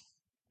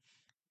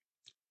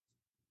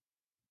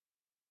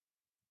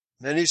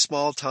 Many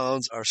small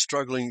towns are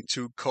struggling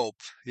to cope.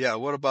 Yeah,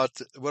 what about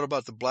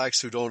the blacks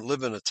who don't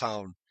live in a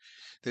town?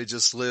 They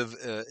just live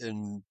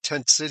in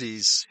tent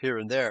cities here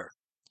and there.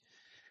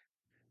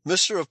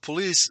 Minister of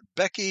Police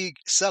Becky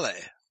Cele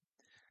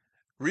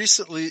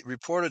recently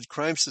reported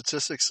crime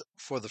statistics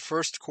for the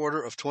first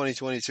quarter of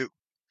 2022.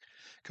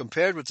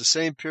 Compared with the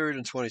same period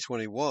in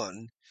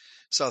 2021,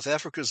 South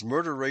Africa's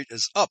murder rate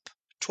is up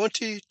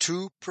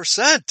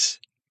 22%.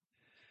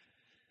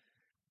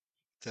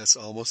 That's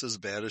almost as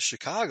bad as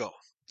Chicago.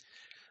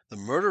 The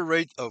murder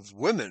rate of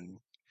women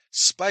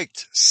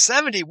spiked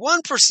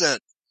 71%.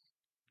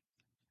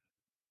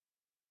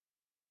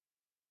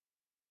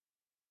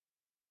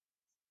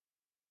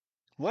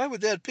 Why would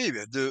that be?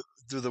 Do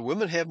the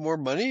women have more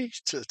money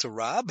to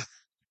rob,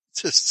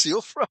 to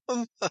steal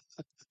from?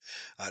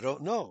 I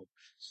don't know.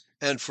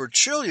 And for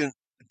children,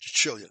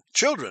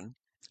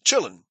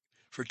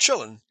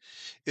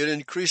 it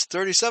increased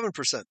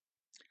 37%.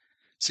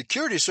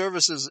 Security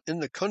services in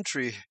the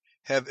country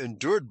have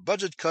endured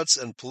budget cuts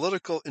and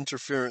political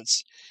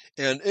interference,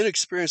 and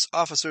inexperienced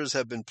officers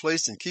have been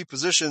placed in key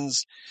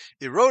positions,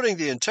 eroding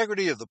the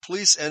integrity of the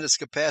police and its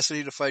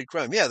capacity to fight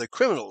crime. Yeah, the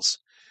criminals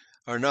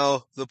are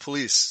now the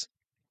police.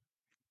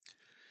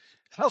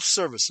 Health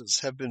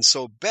services have been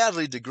so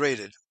badly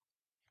degraded.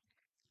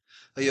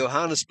 A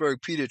Johannesburg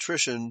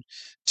pediatrician,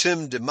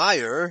 Tim de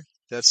Meyer,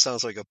 that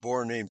sounds like a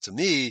Boer name to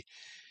me,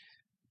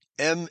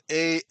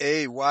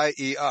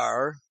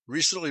 Mayer,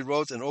 recently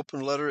wrote an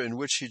open letter in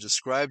which he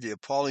described the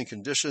appalling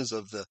conditions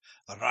of the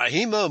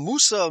Rahima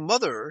Musa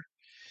Mother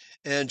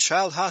and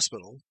Child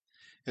Hospital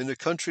in the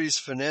country's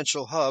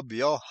financial hub,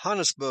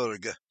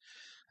 Johannesburg.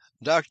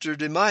 Dr.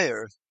 de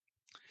Meyer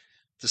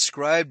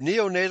described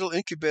neonatal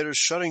incubators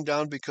shutting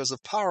down because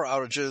of power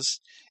outages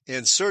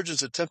and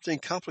surgeons attempting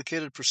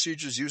complicated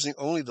procedures using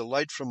only the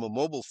light from a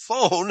mobile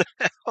phone.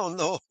 Oh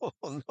no.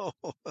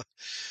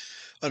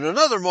 And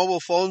another mobile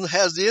phone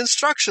has the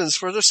instructions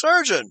for the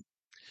surgeon.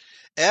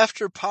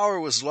 After power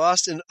was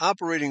lost in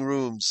operating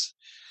rooms.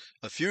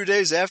 A few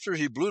days after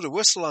he blew the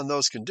whistle on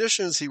those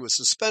conditions, he was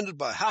suspended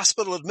by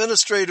hospital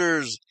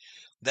administrators.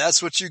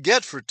 That's what you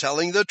get for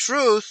telling the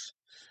truth.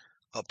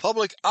 A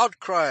public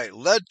outcry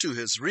led to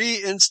his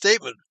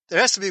reinstatement. There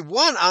has to be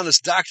one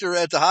honest doctor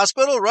at the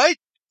hospital, right?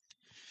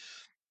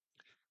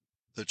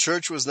 The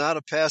church was not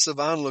a passive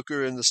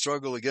onlooker in the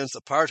struggle against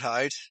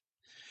apartheid.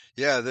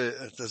 Yeah,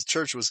 the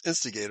church was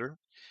instigator.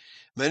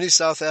 Many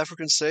South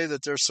Africans say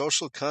that their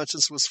social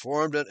conscience was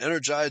formed and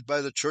energized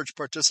by the church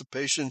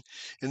participation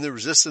in the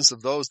resistance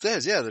of those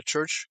days. Yeah, the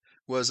church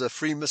was a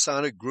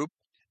Freemasonic group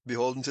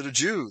beholden to the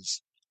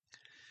Jews.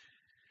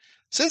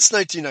 Since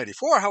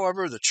 1994,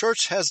 however, the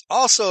church has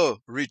also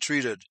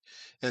retreated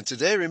and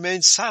today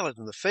remains silent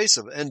in the face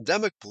of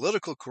endemic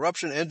political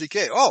corruption and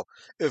decay. Oh,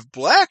 if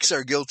blacks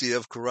are guilty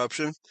of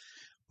corruption,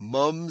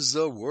 mum's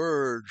the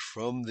word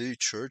from the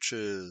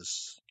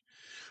churches.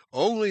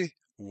 Only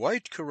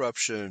white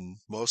corruption,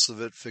 most of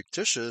it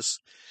fictitious,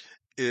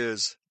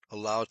 is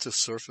allowed to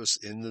surface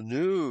in the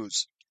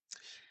news.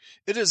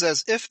 It is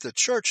as if the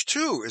church,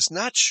 too, is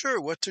not sure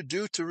what to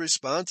do to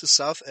respond to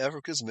South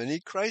Africa's many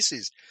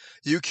crises.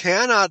 You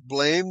cannot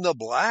blame the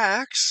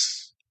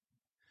blacks.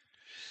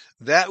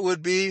 That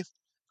would be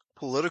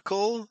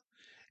political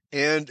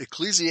and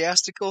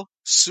ecclesiastical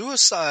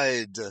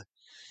suicide.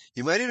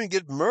 You might even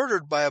get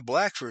murdered by a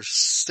black for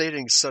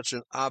stating such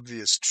an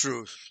obvious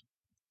truth.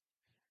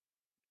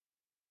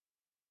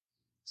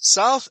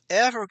 South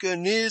Africa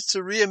needs to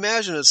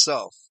reimagine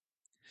itself.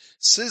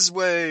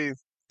 Sizwe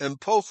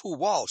Mpofu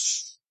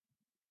Walsh.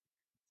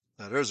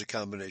 Now there's a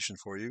combination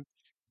for you.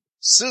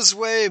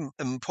 Sizwe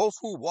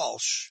Mpofu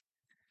Walsh,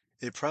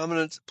 a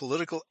prominent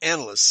political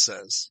analyst,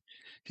 says.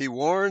 He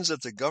warns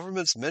that the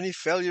government's many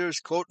failures,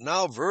 quote,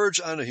 now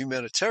verge on a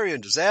humanitarian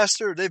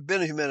disaster. They've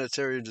been a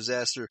humanitarian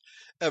disaster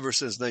ever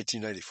since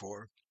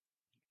 1994.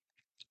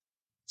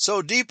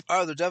 So deep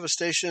are the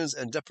devastations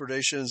and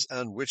depredations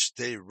on which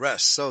they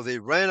rest. So they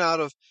ran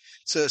out of,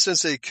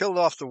 since they killed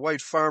off the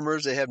white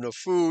farmers, they have no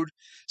food.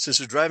 Since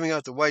they're driving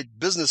out the white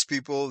business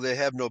people, they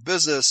have no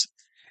business.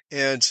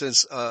 And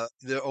since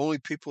the only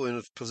people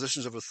in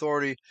positions of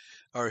authority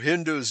are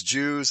Hindus,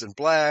 Jews, and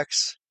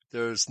blacks,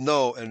 there's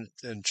and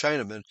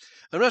Chinamen.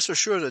 I'm not so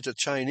sure that the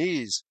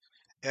Chinese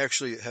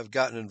actually have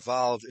gotten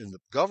involved in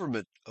the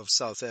government of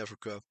South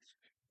Africa,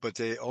 but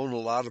they own a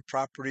lot of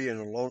property and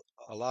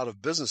a lot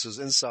of businesses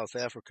in South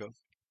Africa.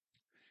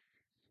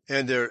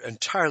 And they're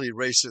entirely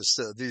racist.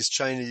 These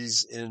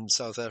Chinese in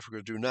South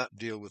Africa do not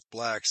deal with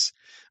blacks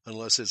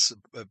unless it's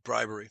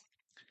bribery.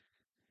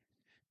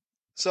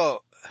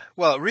 So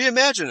well,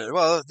 reimagine it.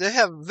 Well, they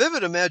have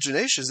vivid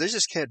imaginations. They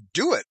just can't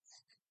do it.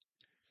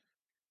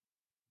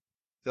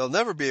 They'll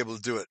never be able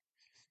to do it.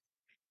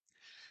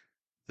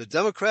 The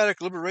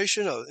democratic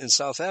liberation in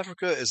South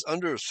Africa is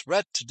under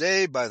threat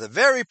today by the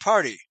very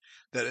party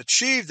that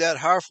achieved that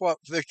hard-fought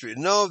victory.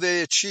 No,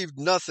 they achieved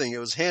nothing. It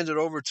was handed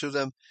over to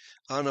them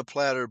on a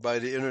platter by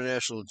the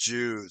international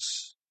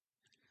Jews.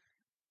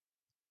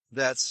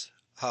 That's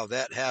how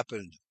that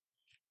happened.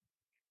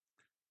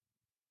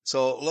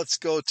 So let's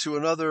go to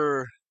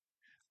another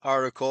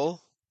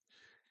article.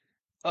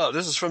 Oh,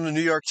 this is from the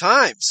New York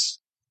Times.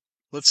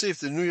 Let's see if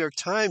the New York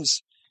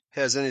Times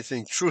has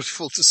anything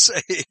truthful to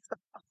say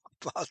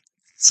about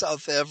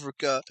South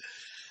Africa.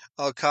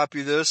 I'll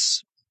copy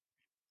this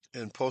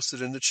and post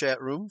it in the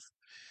chat room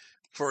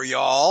for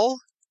y'all.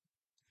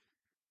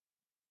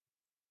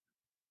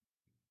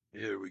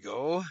 Here we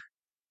go.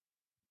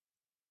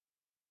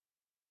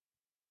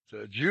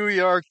 The New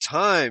York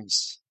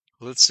Times.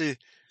 Let's see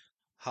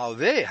how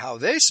they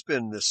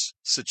spin this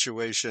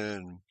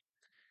situation.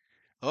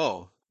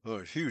 Oh,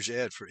 a huge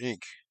ad for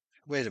ink.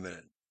 Wait a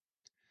minute.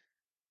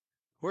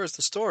 Where's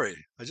the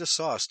story? I just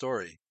saw a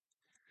story.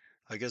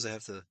 I guess I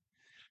have to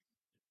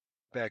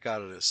back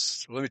out of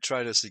this. Let me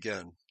try this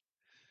again.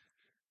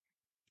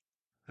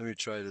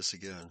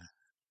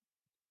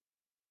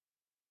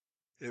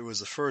 It was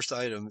the first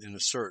item in a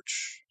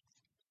search.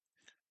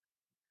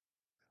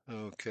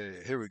 Okay,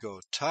 here we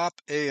go. Top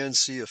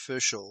ANC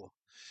official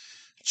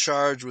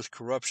charged with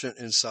corruption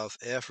in South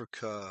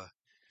Africa.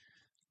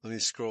 Let me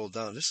scroll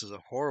down. This is a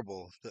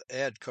horrible. The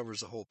ad covers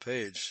the whole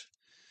page.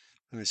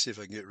 Let me see if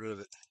I can get rid of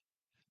it.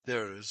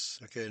 There it is.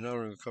 Okay,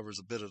 now it covers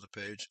a bit of the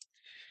page.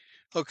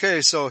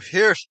 Okay, so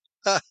here's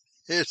a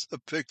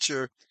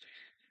picture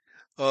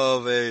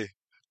of a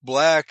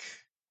black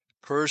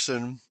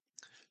person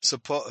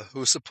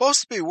who's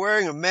supposed to be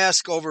wearing a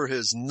mask over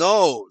his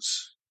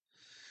nose,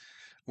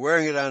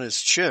 wearing it on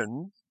his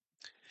chin.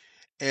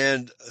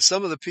 And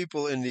some of the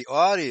people in the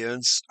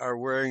audience are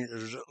wearing,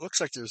 it looks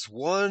like there's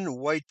one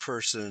white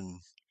person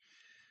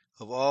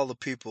of all the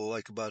people,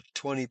 like about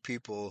 20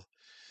 people.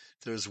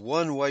 There's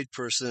one white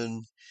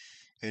person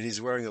and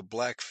he's wearing a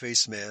black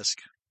face mask.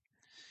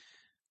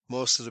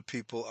 Most of the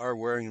people are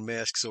wearing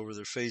masks over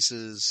their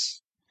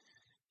faces,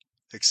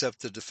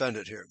 except the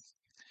defendant here.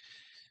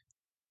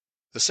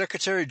 The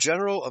Secretary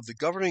General of the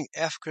governing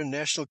African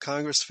National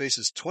Congress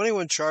faces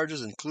 21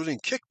 charges, including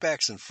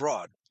kickbacks and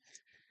fraud,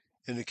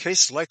 in a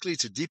case likely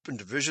to deepen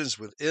divisions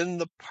within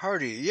the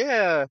party.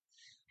 Yeah,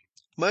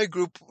 my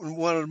group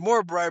wanted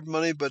more bribe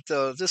money, but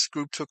this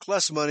group took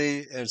less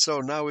money, and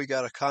so now we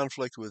got a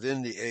conflict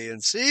within the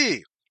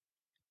ANC.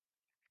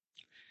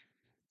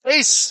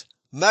 Ace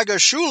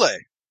Magashule.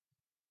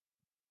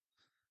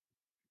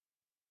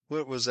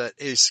 What was that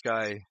Ace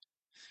guy?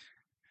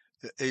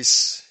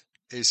 Ace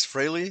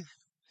Frehley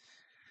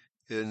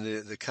in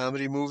the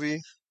comedy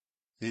movie?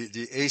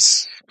 The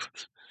Ace,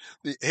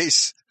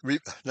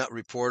 not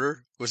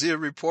reporter. Was he a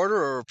reporter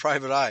or a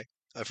private eye?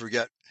 I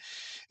forget.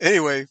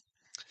 Anyway,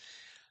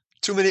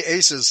 too many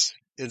aces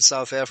in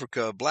South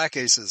Africa, black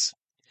aces.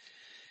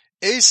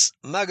 Ace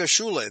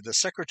Magashule, the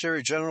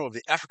Secretary General of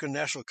the African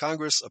National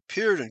Congress,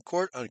 appeared in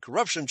court on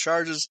corruption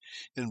charges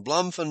in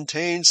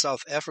Bloemfontein,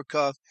 South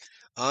Africa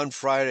on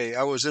Friday.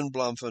 I was in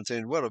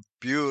Bloemfontein. What a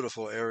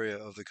beautiful area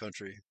of the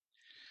country.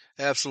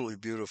 Absolutely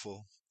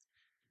beautiful.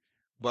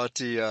 But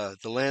the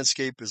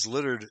landscape is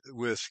littered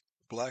with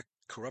black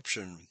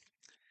corruption.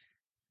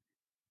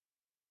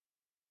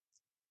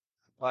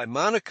 By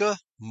Monica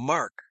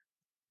Mark.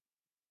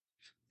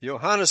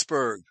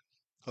 Johannesburg.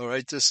 All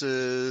right, this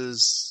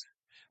is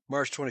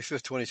March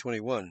 25th,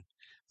 2021.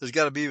 There's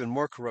got to be even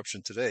more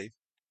corruption today.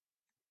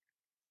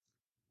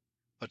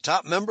 A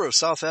top member of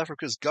South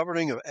Africa's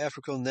governing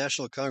African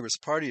National Congress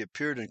Party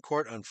appeared in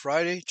court on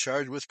Friday,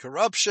 charged with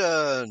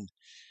corruption.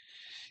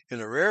 In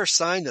a rare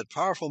sign that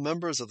powerful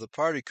members of the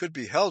party could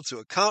be held to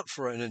account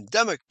for an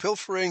endemic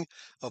pilfering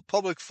of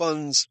public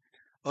funds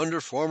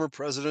under former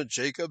President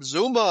Jacob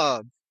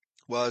Zuma.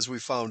 Well, as we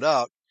found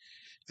out,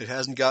 it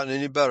hasn't gotten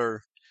any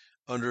better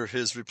under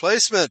his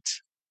replacement.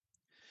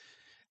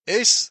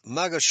 Ace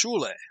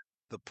Magashule,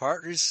 the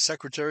party's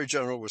Secretary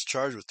General, was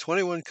charged with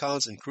 21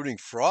 counts, including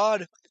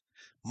fraud,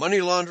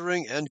 money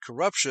laundering, and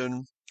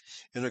corruption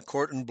in a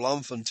court in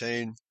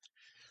Bloemfontein,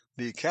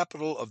 the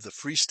capital of the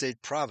Free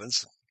State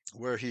province,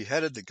 where he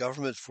headed the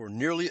government for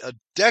nearly a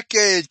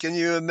decade. Can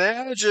you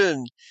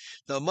imagine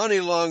the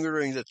money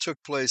laundering that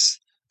took place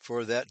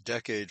for that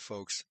decade,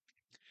 folks?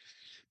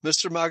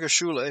 Mr.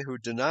 Magashule, who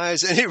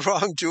denies any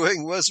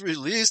wrongdoing, was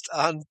released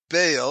on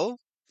bail,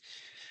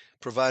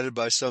 provided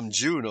by some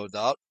Jew, no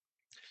doubt.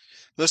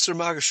 Mr.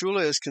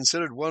 Magashule is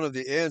considered one of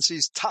the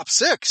ANC's top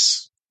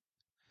 6,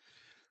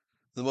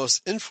 the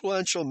most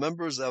influential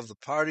members of the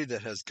party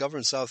that has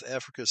governed South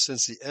Africa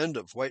since the end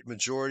of white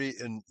majority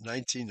in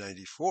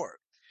 1994.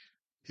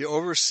 He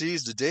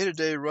oversees the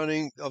day-to-day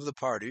running of the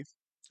party,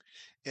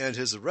 and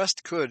his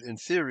arrest could, in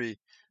theory,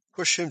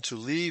 push him to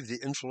leave the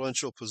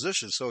influential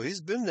position. So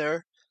he's been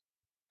there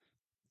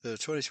the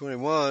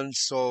 2021.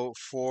 So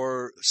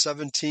for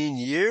 17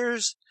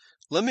 years,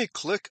 let me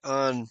click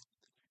on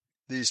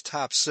these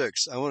top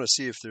 6. I want to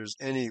see if there's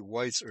any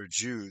whites or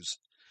Jews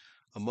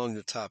among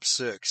the top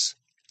 6.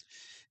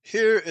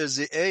 Here is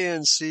the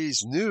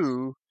ANC's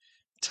new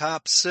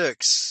top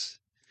 6.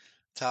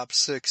 Top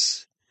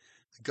 6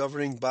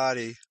 governing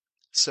body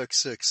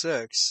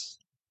 666.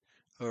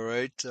 All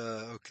right.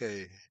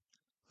 Okay.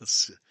 Let's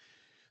see.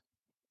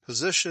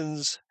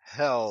 Positions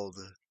held.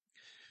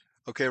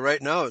 Okay.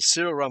 Right now it's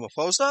Cyril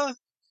Ramaphosa.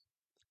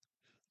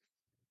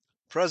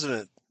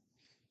 President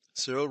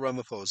Cyril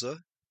Ramaphosa.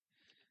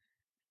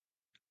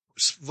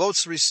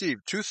 Votes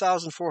received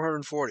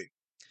 2,440.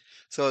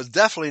 So it's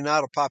definitely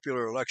not a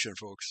popular election,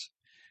 folks,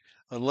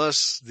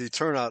 unless the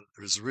turnout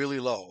is really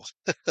low,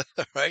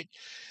 right?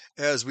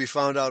 As we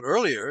found out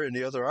earlier in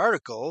the other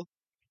article,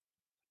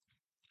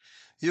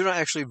 you don't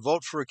actually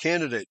vote for a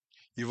candidate.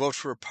 You vote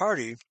for a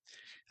party,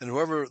 and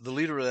whoever the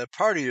leader of that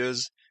party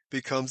is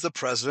becomes the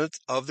president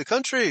of the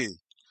country.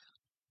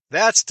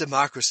 That's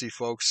democracy,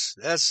 folks.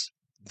 That's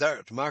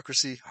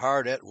democracy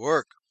hard at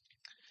work.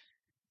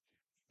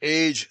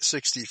 Age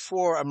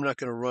 64. I'm not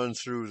going to run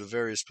through the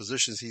various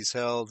positions he's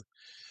held.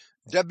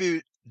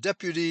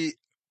 Deputy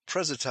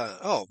president.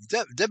 Oh,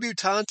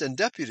 debutante and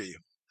deputy.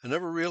 I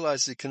never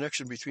realized the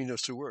connection between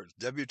those two words,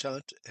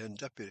 debutante and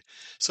deputy.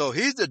 So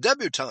he's the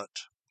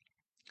debutante,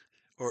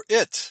 or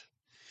it.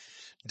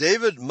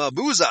 David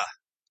Mabuza,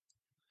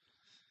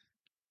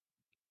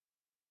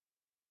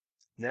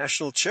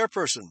 national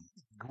chairperson.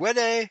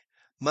 Gwede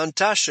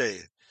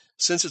Mantashe.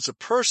 Since it's a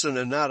person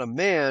and not a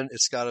man,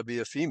 it's got to be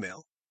a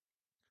female.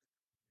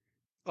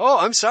 Oh,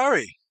 I'm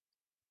sorry.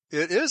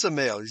 It is a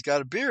male. He's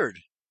got a beard.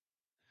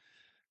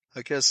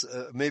 I guess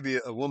maybe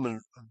a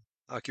woman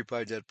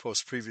occupied that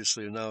post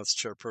previously, and now it's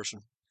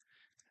chairperson.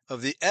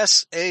 Of the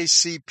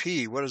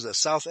SACP, what is that,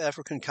 South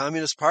African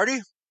Communist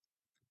Party?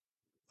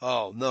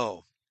 Oh,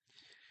 no.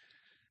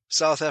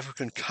 South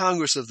African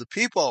Congress of the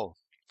People,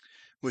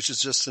 which is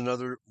just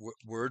another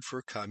word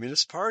for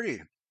Communist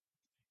Party.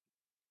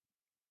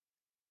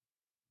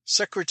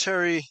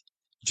 Secretary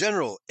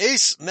General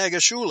Ace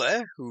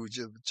Magashule, who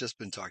we've just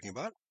been talking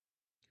about.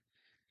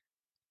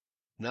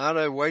 Not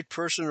a white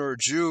person or a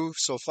Jew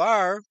so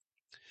far.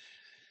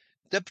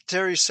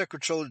 Deputy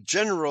Secretary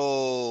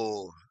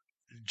General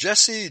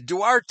Jesse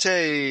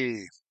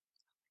Duarte,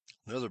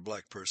 another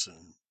black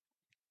person.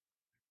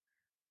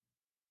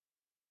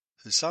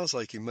 It sounds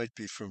like he might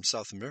be from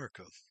South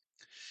America.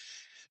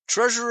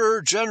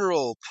 Treasurer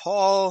General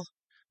Paul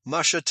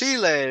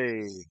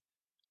Mashatile,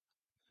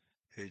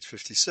 age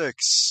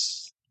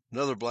 56,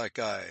 another black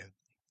guy.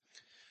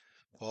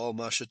 Paul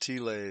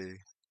Mashatile.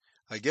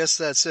 I guess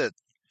that's it.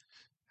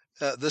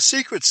 The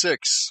Secret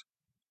Six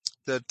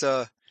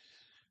that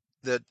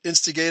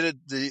instigated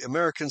the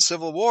American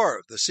Civil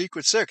War, the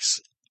Secret Six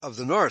of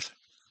the North,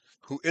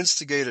 who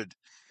instigated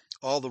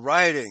all the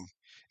rioting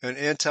and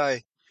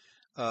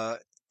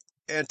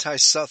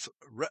anti-South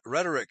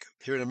rhetoric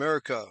here in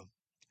America.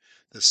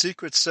 The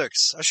Secret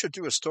Six. I should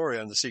do a story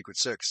on the Secret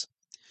Six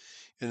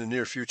in the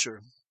near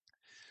future.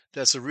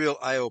 That's a real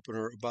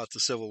eye-opener about the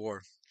Civil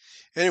War.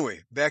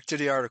 Anyway, back to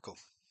the article.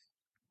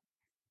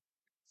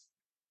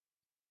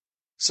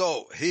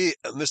 So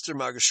Mr.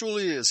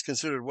 Magashule is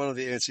considered one of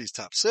the ANC's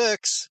top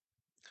 6,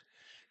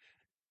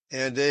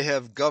 and they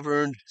have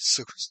governed,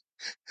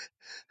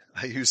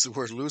 I use the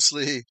word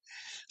loosely,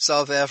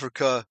 South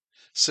Africa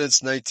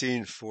since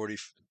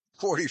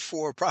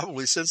 1944,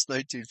 probably since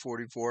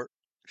 1944.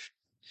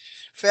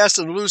 Fast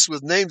and loose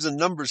with names and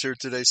numbers here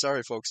today.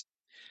 Sorry, folks.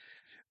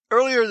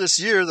 Earlier this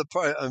year,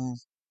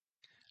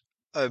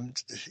 I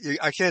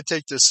can't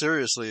take this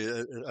seriously.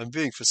 I'm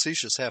being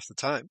facetious half the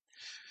time.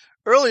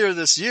 Earlier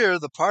this year,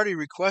 the party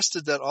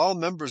requested that all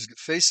members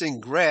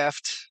facing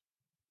graft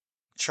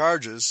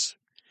charges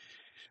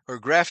or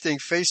grafting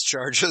face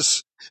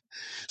charges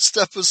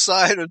step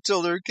aside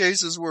until their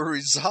cases were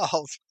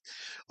resolved.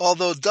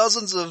 Although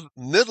dozens of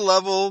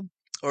mid-level,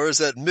 or is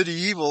that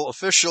medieval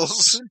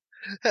officials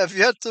have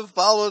yet to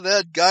follow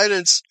that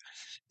guidance.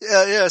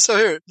 Yeah. So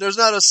here, there's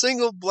not a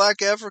single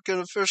black African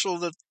official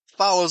that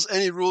follows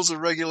any rules or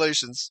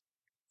regulations.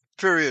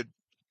 Period.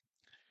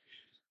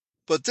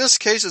 But this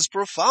case is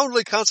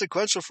profoundly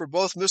consequential for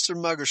both Mr.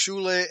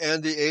 Magashule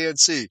and the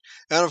ANC.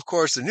 And of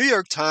course, the New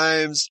York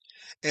Times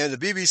and the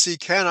BBC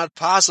cannot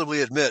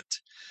possibly admit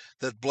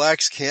that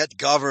blacks can't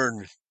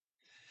govern.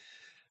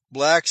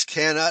 Blacks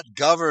cannot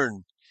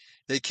govern.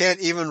 They can't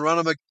even run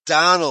a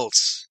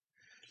McDonald's.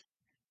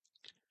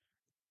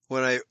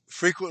 When I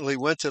frequently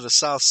went to the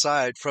South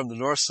Side from the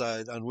North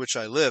Side on which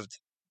I lived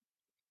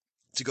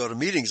to go to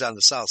meetings on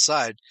the South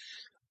Side,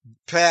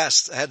 I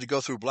had to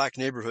go through black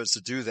neighborhoods to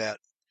do that.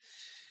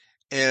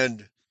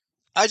 And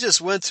I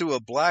just went to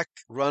a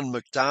black-run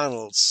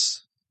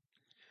McDonald's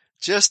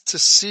just to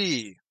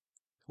see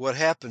what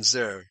happens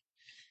there.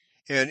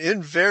 And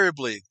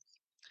invariably,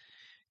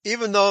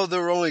 even though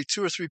there were only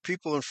 2 or 3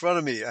 people in front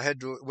of me, I had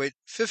to wait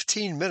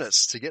 15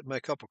 minutes to get my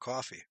cup of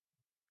coffee.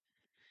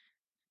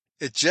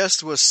 It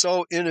just was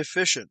so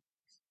inefficient.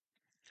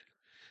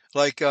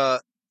 Like,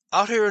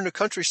 Out here in the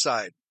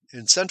countryside,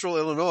 in central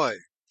Illinois,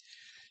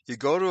 you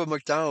go to a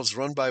McDonald's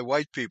run by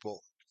white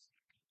people,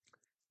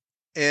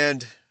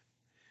 and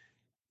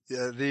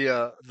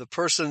the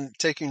person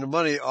taking the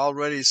money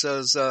already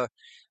says,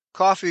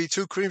 coffee,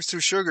 2 creams, 2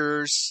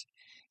 sugars.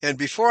 And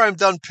before I'm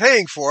done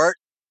paying for it,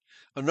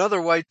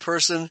 another white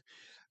person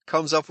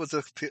comes up with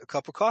a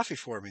cup of coffee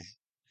for me.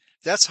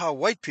 That's how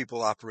white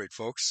people operate,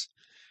 folks.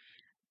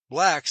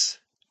 Blacks,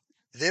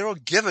 they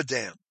don't give a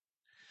damn.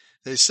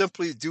 They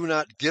simply do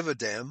not give a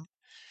damn.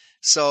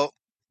 So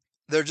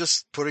they're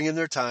just putting in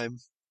their time,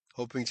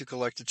 hoping to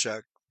collect a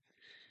check.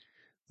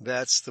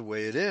 That's the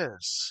way it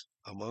is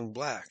among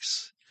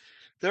blacks.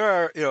 There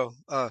are,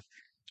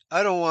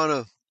 I don't want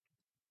to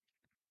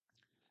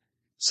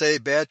say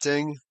a bad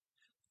thing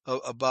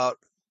about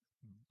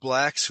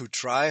blacks who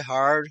try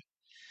hard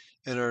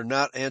and are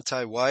not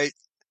anti-white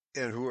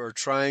and who are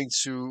trying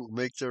to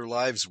make their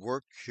lives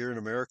work here in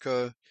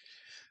America.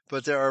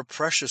 But there are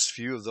precious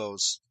few of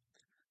those.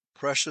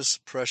 Precious,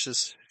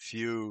 precious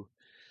few.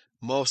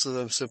 Most of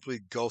them simply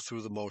go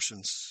through the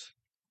motions.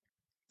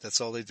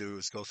 That's all they do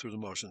is go through the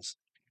motions.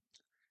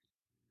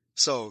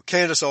 So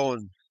Candace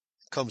Owen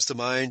comes to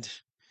mind.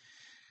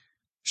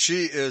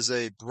 She is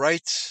a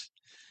bright,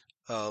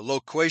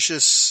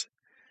 loquacious,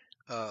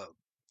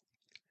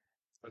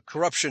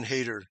 corruption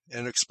hater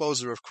and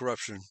exposer of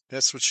corruption.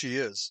 That's what she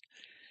is.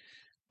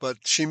 But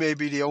she may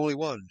be the only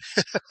one.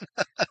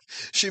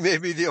 She may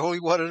be the only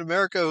one in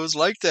America who's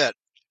like that.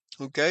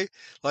 Okay?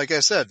 Like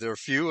I said, they're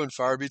few and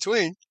far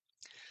between.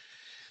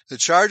 The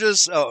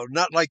charges,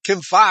 not like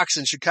Kim Fox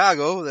in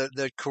Chicago,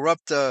 that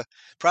corrupt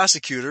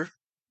prosecutor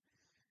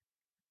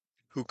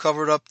who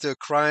covered up the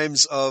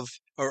crimes of,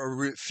 or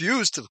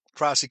refused to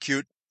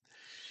prosecute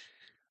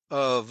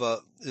of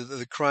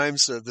the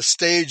crimes, the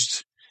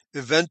staged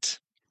event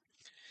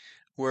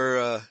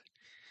where,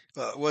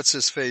 what's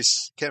his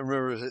face? Can't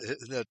remember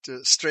that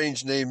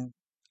strange name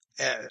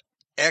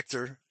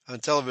actor on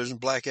television,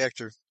 black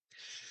actor,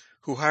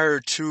 who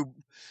hired 2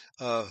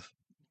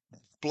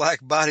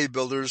 black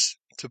bodybuilders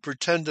to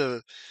pretend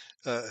to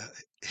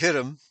hit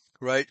him,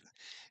 right?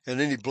 And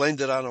then he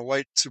blamed it on a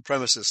white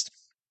supremacist.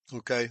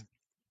 Okay?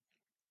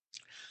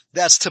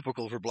 That's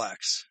typical for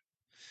blacks.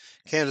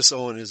 Candace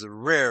Owen is a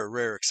rare,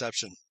 rare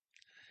exception.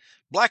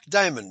 Black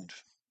Diamond.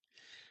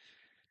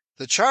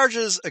 The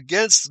charges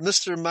against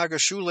Mr.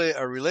 Magashule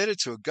are related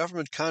to a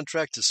government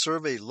contract to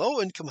survey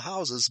low-income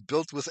houses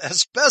built with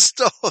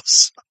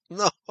asbestos.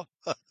 No.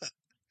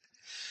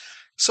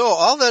 So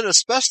all that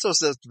asbestos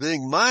that's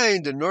being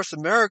mined in North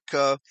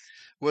America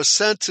was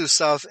sent to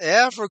South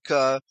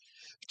Africa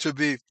to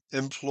be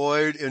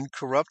employed in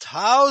corrupt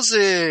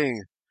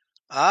housing.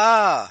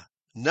 Ah,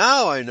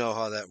 now I know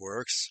how that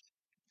works.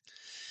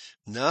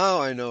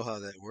 Now I know how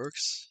that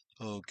works.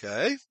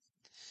 Okay.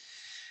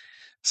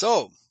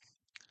 So,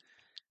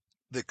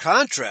 the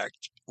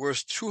contract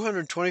worth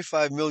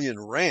 225 million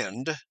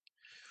rand,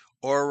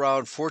 or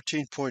around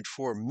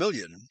 $14.4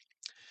 million,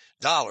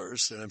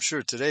 and I'm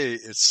sure today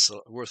it's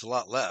worth a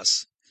lot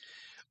less,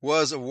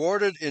 was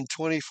awarded in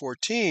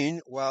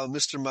 2014 while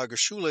Mr.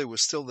 Magashule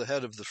was still the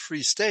head of the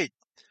Free State.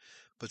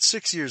 But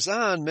 6 years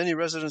on, many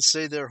residents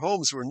say their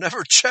homes were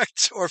never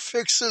checked or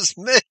fixes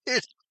made.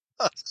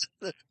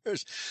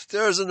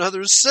 There's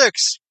another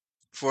 6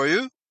 for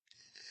you.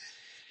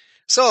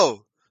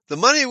 So, the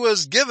money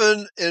was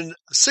given in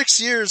 6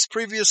 years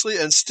previously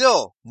and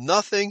still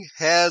nothing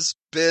has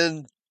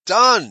been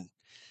done.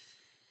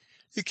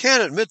 You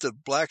can't admit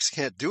that blacks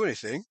can't do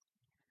anything.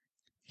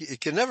 You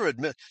can never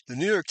admit, the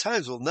New York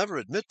Times will never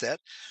admit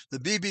that. The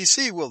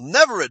BBC will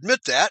never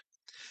admit that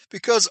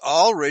because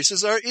all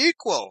races are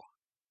equal.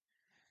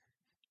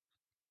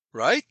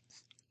 Right?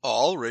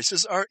 All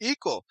races are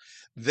equal.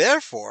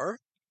 Therefore,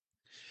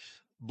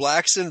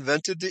 blacks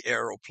invented the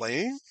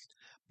aeroplane.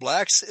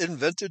 Blacks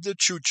invented the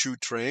choo-choo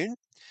train.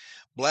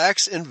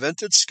 Blacks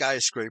invented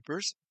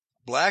skyscrapers.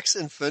 Blacks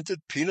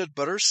invented peanut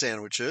butter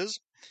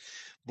sandwiches.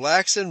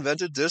 Blacks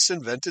invented this,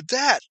 invented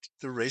that.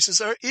 The races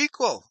are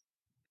equal.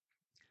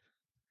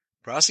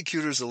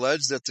 Prosecutors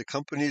allege that the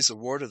companies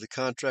awarded the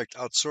contract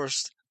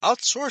outsourced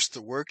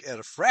the work at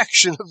a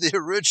fraction of the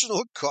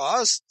original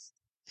cost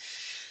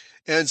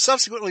and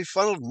subsequently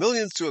funneled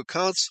millions to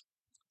accounts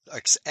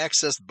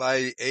accessed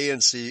by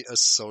ANC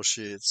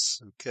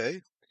associates.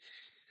 Okay.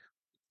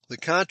 The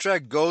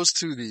contract goes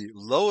to the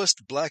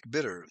lowest black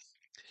bidder.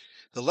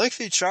 The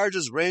lengthy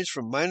charges range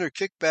from minor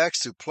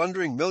kickbacks to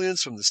plundering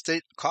millions from the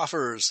state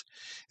coffers,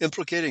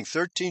 implicating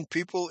 13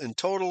 people in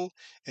total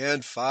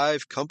and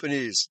 5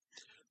 companies.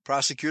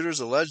 Prosecutors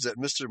allege that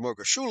Mr.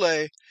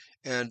 Magashule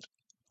and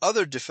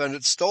other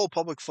defendants stole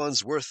public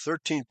funds worth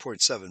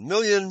 $13.7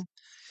 million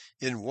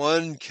in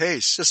one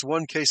case, just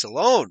one case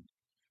alone.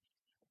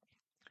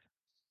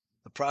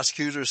 The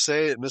prosecutors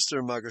say that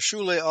Mr.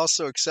 Magashule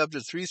also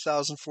accepted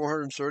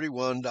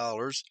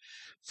 $3,431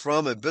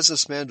 from a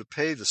businessman to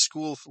pay the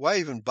school. Why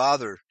even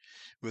bother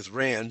with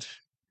Rand?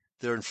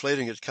 They're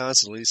inflating it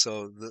constantly,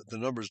 so the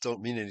numbers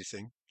don't mean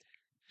anything.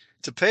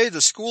 To pay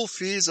the school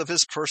fees of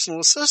his personal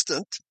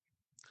assistant.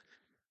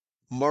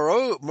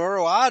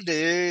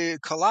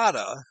 Moroade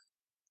Colada,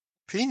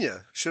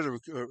 Pina,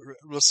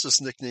 let's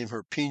just nickname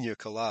her Pina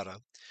Colada,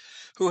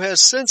 who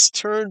has since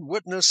turned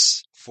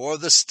witness for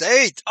the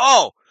state.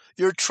 Oh,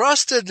 your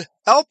trusted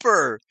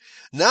helper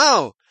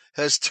now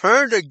has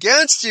turned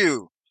against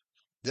you.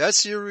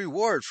 That's your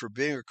reward for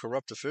being a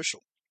corrupt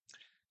official.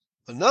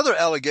 Another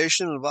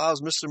allegation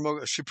involves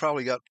she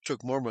probably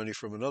took more money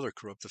from another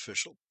corrupt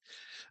official.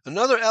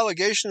 Another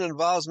allegation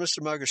involves Mr.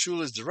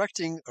 Magashula's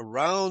directing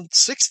around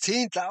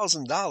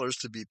 $16,000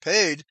 to be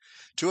paid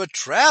to a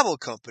travel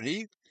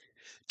company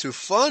to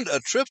fund a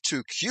trip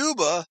to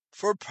Cuba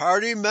for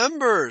party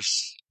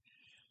members.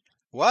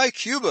 Why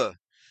Cuba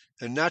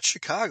and not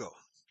Chicago?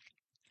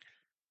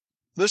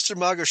 Mr.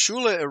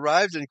 Magashula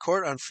arrived in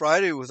court on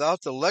Friday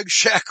without the leg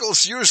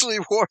shackles usually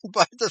worn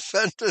by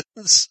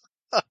defendants,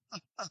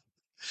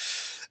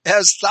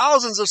 as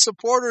thousands of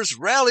supporters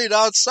rallied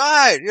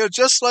outside,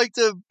 just like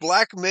the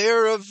black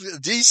mayor of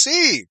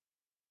D.C.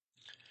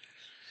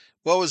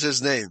 What was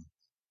his name?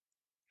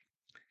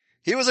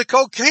 He was a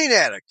cocaine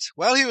addict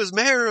while he was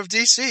mayor of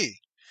D.C.,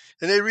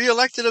 and they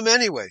reelected him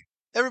anyway.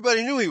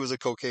 Everybody knew he was a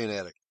cocaine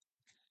addict.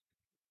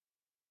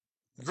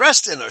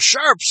 Dressed in a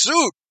sharp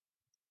suit.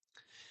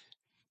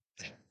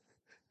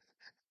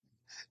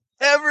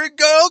 Every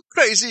girl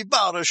crazy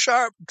about a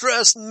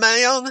sharp-dressed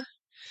man.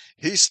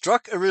 He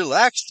struck a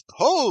relaxed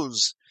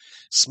pose,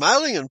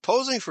 smiling and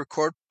posing for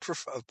court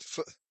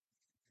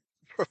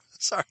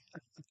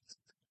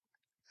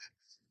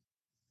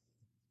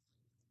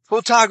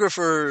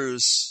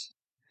photographers.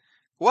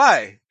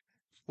 Why?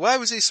 Why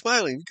was he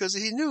smiling? Because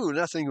he knew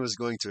nothing was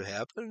going to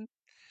happen.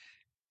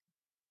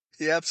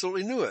 He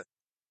absolutely knew it.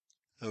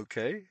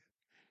 Okay.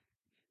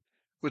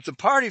 With the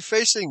party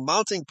facing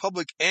mounting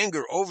public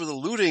anger over the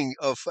looting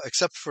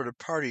except for the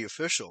party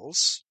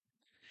officials,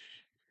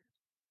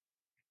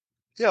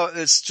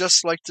 it's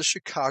just like the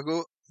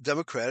Chicago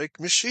Democratic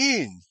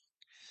machine.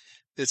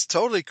 It's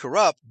totally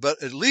corrupt,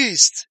 but at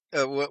least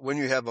when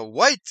you have a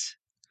white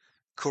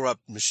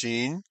corrupt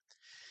machine,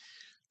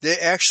 they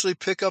actually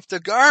pick up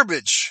the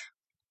garbage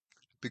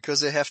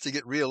because they have to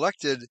get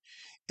reelected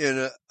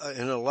in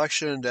an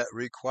election that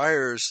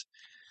requires,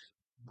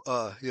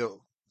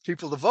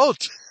 people to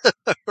vote.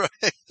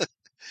 Right?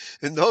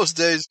 In those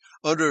days,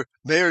 under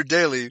Mayor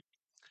Daley,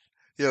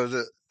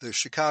 the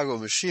Chicago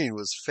machine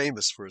was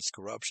famous for its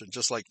corruption,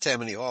 just like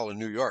Tammany Hall in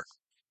New York.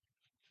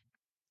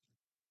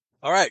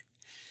 All right.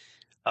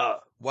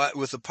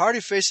 With the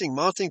party facing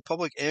mounting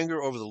public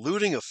anger over the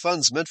looting of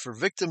funds meant for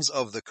victims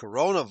of the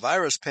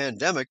coronavirus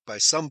pandemic by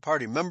some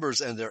party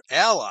members and their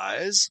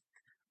allies,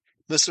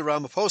 Mr.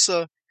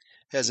 Ramaphosa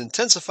has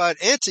intensified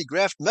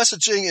anti-graft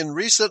messaging in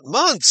recent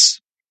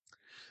months.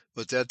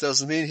 But that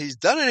doesn't mean he's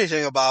done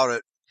anything about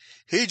it.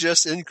 He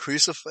just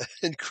increased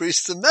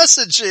the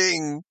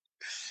messaging.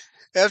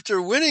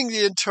 After winning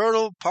the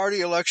internal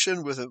party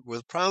election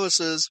with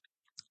promises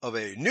of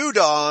a new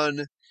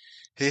dawn,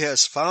 he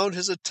has found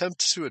his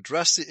attempts to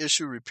address the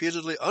issue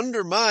repeatedly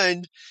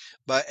undermined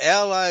by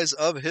allies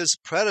of his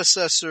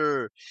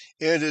predecessor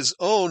and his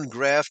own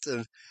graft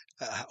and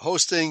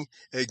hosting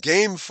a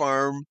game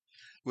farm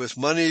with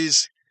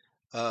monies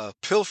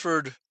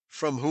pilfered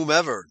from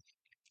whomever.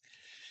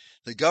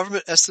 The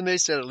government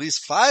estimates that at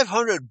least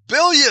 500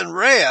 billion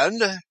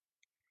rand,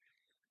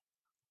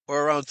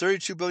 or around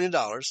 $32 billion,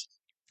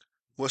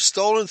 was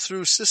stolen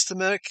through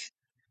systematic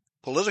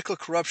political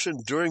corruption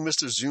during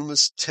Mr.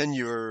 Zuma's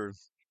tenure.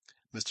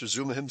 Mr.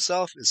 Zuma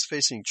himself is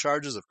facing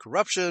charges of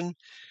corruption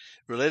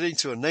relating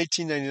to a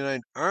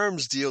 1999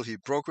 arms deal he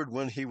brokered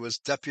when he was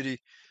deputy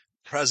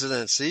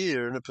president. See,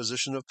 you're in a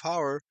position of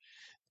power.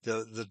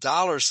 The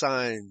dollar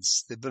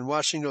signs, they've been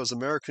watching those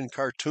American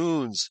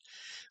cartoons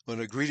when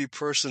a greedy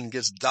person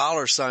gets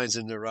dollar signs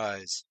in their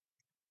eyes.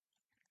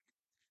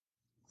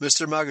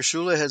 Mr.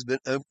 Magashula has been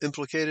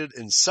implicated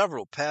in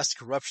several past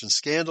corruption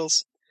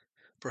scandals.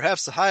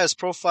 Perhaps the highest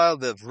profile,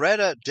 the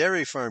Vreda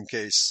dairy farm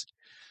case,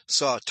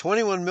 saw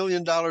 $21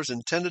 million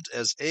intended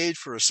as aid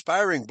for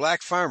aspiring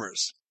black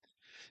farmers,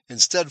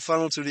 instead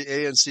funneled to the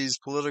ANC's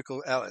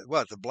political ally.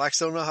 What, the blacks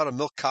don't know how to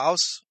milk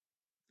cows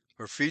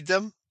or feed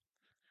them?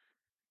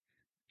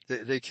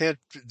 They can't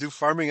do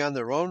farming on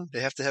their own?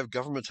 They have to have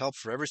government help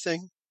for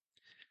everything?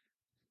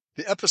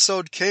 The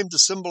episode came to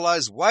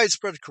symbolize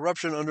widespread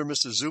corruption under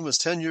Mr. Zuma's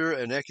tenure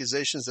and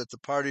accusations that the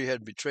party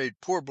had betrayed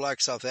poor black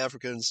South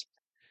Africans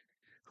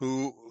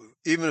who,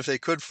 even if they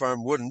could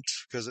farm, wouldn't,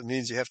 because it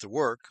means you have to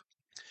work.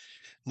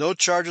 No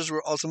charges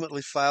were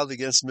ultimately filed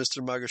against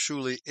Mr.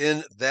 Magashule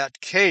in that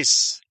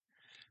case.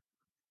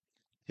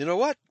 You know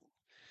what?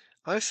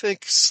 I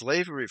think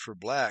slavery for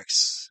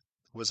blacks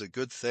was a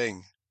good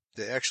thing.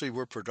 They actually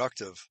were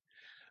productive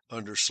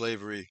under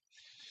slavery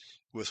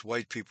with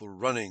white people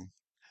running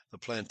the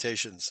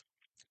plantations.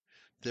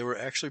 They were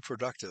actually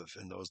productive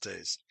in those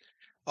days.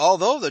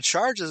 Although the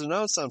charges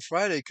announced on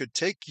Friday could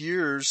take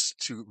years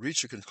to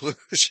reach a conclusion.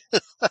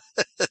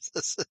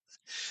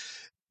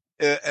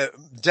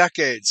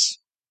 Decades.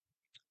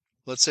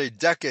 Let's say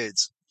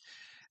decades.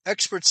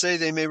 Experts say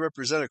they may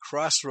represent a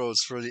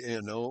crossroads for the...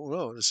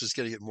 No, this is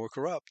going to get more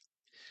corrupt.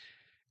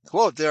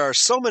 Quote, there are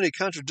so many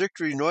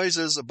contradictory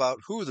noises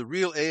about who the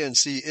real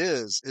ANC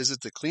is. Is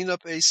it the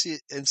cleanup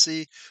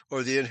ANC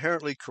or the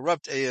inherently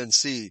corrupt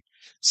ANC?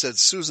 Said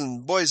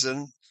Susan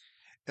Boysen,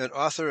 an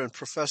author and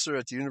professor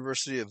at the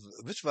University of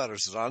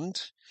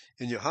Witwatersrand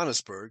in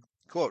Johannesburg.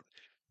 Quote,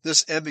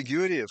 this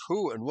ambiguity of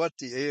who and what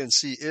the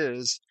ANC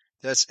is,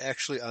 that's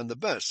actually on the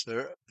bench.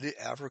 They're the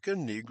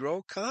African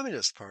Negro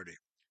Communist Party.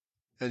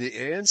 And the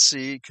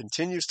ANC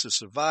continues to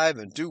survive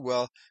and do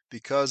well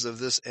because of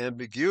this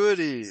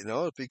ambiguity,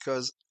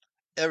 because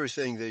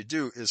everything they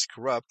do is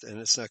corrupt and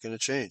it's not going to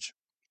change.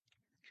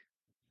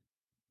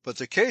 But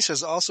the case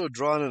has also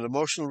drawn an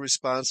emotional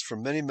response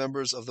from many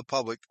members of the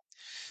public.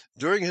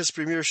 During his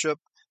premiership,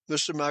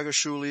 Mr.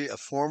 Magashule, a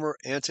former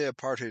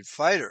anti-apartheid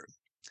fighter,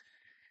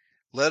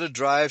 led a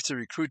drive to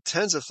recruit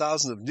tens of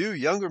thousands of new,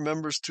 younger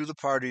members to the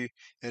party,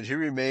 and he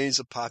remains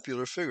a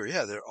popular figure.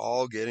 Yeah, they're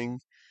all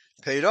getting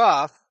paid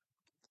off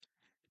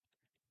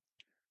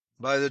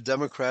by the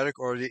Democratic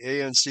or the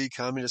ANC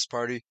Communist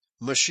Party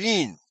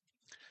machine.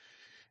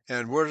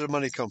 And where does the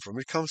money come from?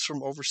 It comes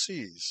from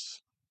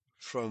overseas,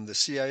 from the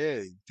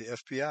CIA, the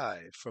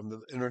FBI, from the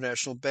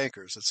international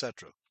bankers,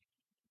 etc.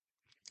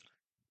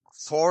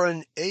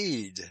 Foreign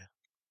aid.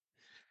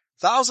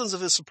 Thousands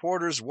of his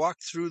supporters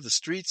walked through the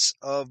streets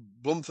of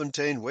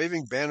Bloemfontein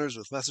waving banners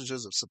with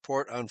messages of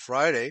support on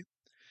Friday.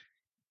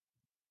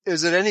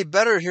 Is it any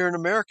better here in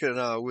America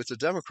now with the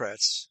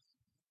Democrats?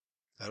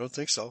 I don't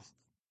think so.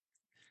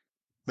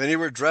 Many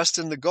were dressed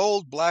in the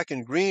gold, black,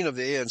 and green of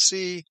the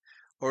ANC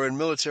or in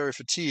military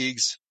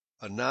fatigues,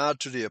 a nod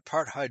to the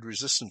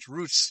apartheid-resistant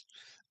roots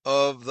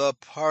of the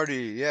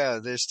party. Yeah,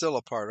 they're still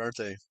apart, aren't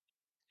they?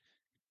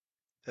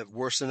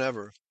 Worse than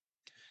ever.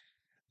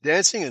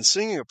 Dancing and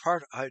singing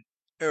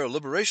apartheid-era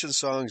liberation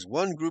songs,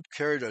 one group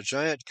carried a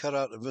giant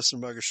cutout of Mr.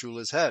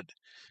 Magashule's head.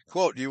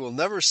 Quote, you will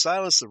never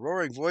silence the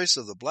roaring voice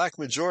of the black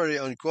majority,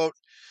 unquote.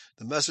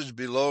 The message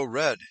below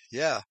read,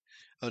 yeah,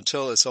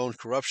 until its own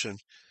corruption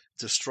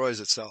destroys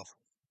itself.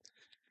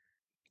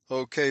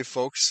 Okay,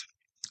 folks.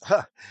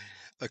 A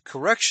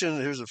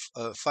correction, here's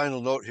a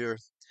final note here.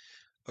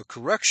 A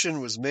correction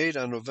was made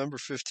on November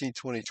 15,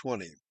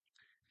 2020.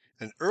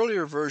 An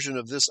earlier version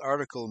of this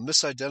article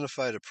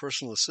misidentified a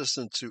personal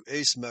assistant to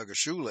Ace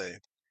Magashule,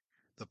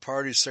 the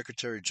party's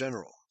Secretary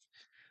General.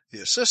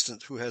 The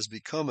assistant, who has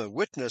become a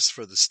witness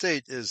for the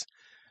state, is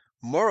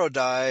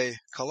Morodai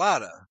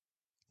Kalada,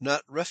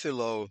 not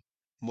Refilo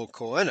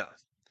Mokoena.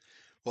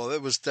 Well,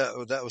 that was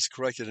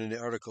corrected in the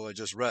article I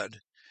just read.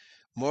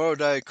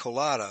 Morodai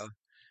Kalada,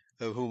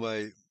 whom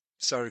I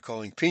started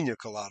calling Pina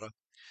Colada,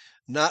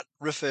 not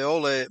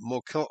Raffaele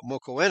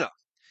Mokoena.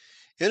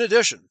 In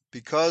addition,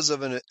 because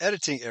of an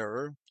editing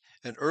error,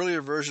 an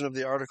earlier version of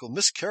the article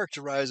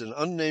mischaracterized an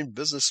unnamed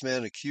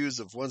businessman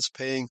accused of once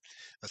paying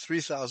a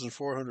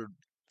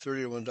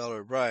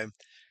 $3,431 bribe.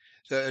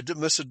 It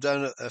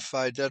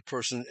misidentified that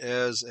person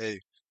as a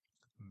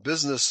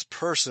business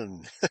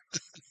person.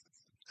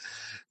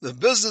 The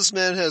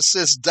businessman has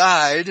since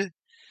died.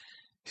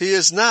 He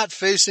is not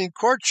facing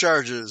court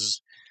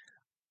charges.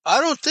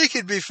 I don't think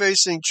he'd be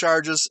facing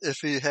charges if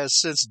he has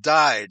since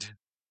died.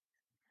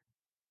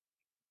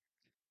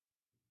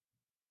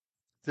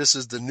 This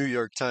is the New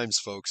York Times,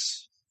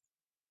 folks.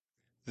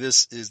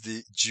 This is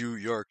the New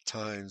York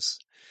Times.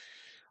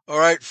 All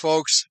right,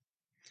 folks.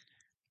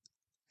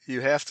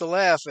 You have to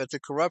laugh at the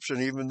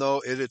corruption, even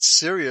though it's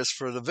serious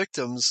for the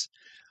victims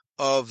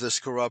of this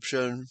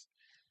corruption.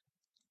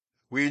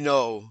 We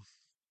know,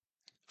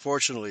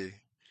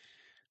 fortunately,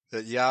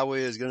 that Yahweh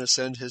is going to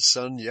send his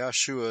son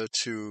Yeshua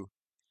to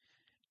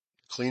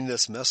clean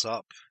this mess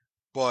up.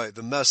 Boy,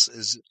 the mess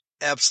is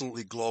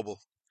absolutely global.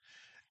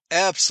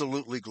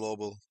 Absolutely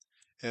global.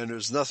 And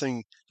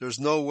there's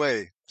no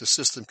way the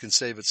system can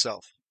save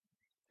itself.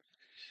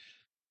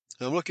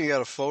 I'm looking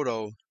at a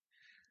photo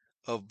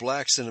of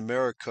blacks in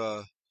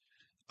America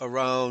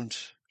around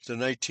the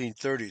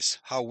 1930s,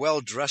 how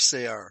well dressed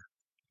they are,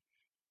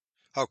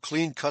 how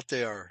clean cut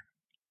they are.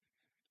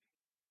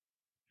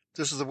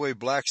 This is the way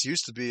blacks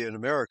used to be in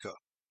America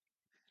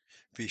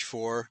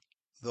before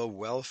the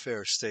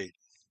welfare state.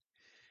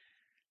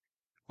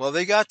 Well,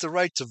 they got the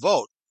right to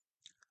vote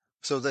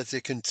so that they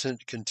can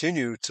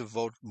continue to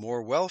vote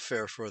more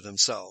welfare for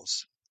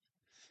themselves.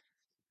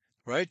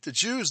 Right? The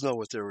Jews know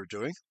what they were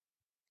doing.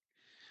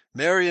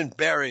 Marion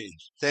Barry.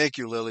 Thank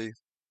you, Lily.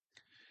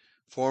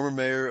 Former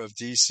mayor of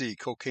D.C.,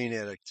 cocaine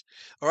addict.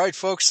 All right,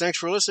 folks, thanks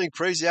for listening.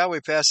 Praise Yahweh,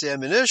 pass the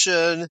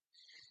ammunition.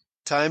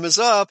 Time is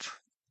up.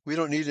 We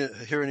don't need to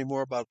hear any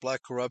more about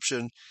black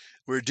corruption.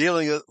 We're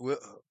dealing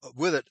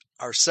with it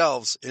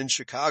ourselves in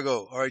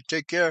Chicago. All right,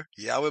 take care.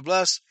 Yahweh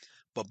bless.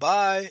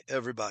 Bye-bye,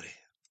 everybody.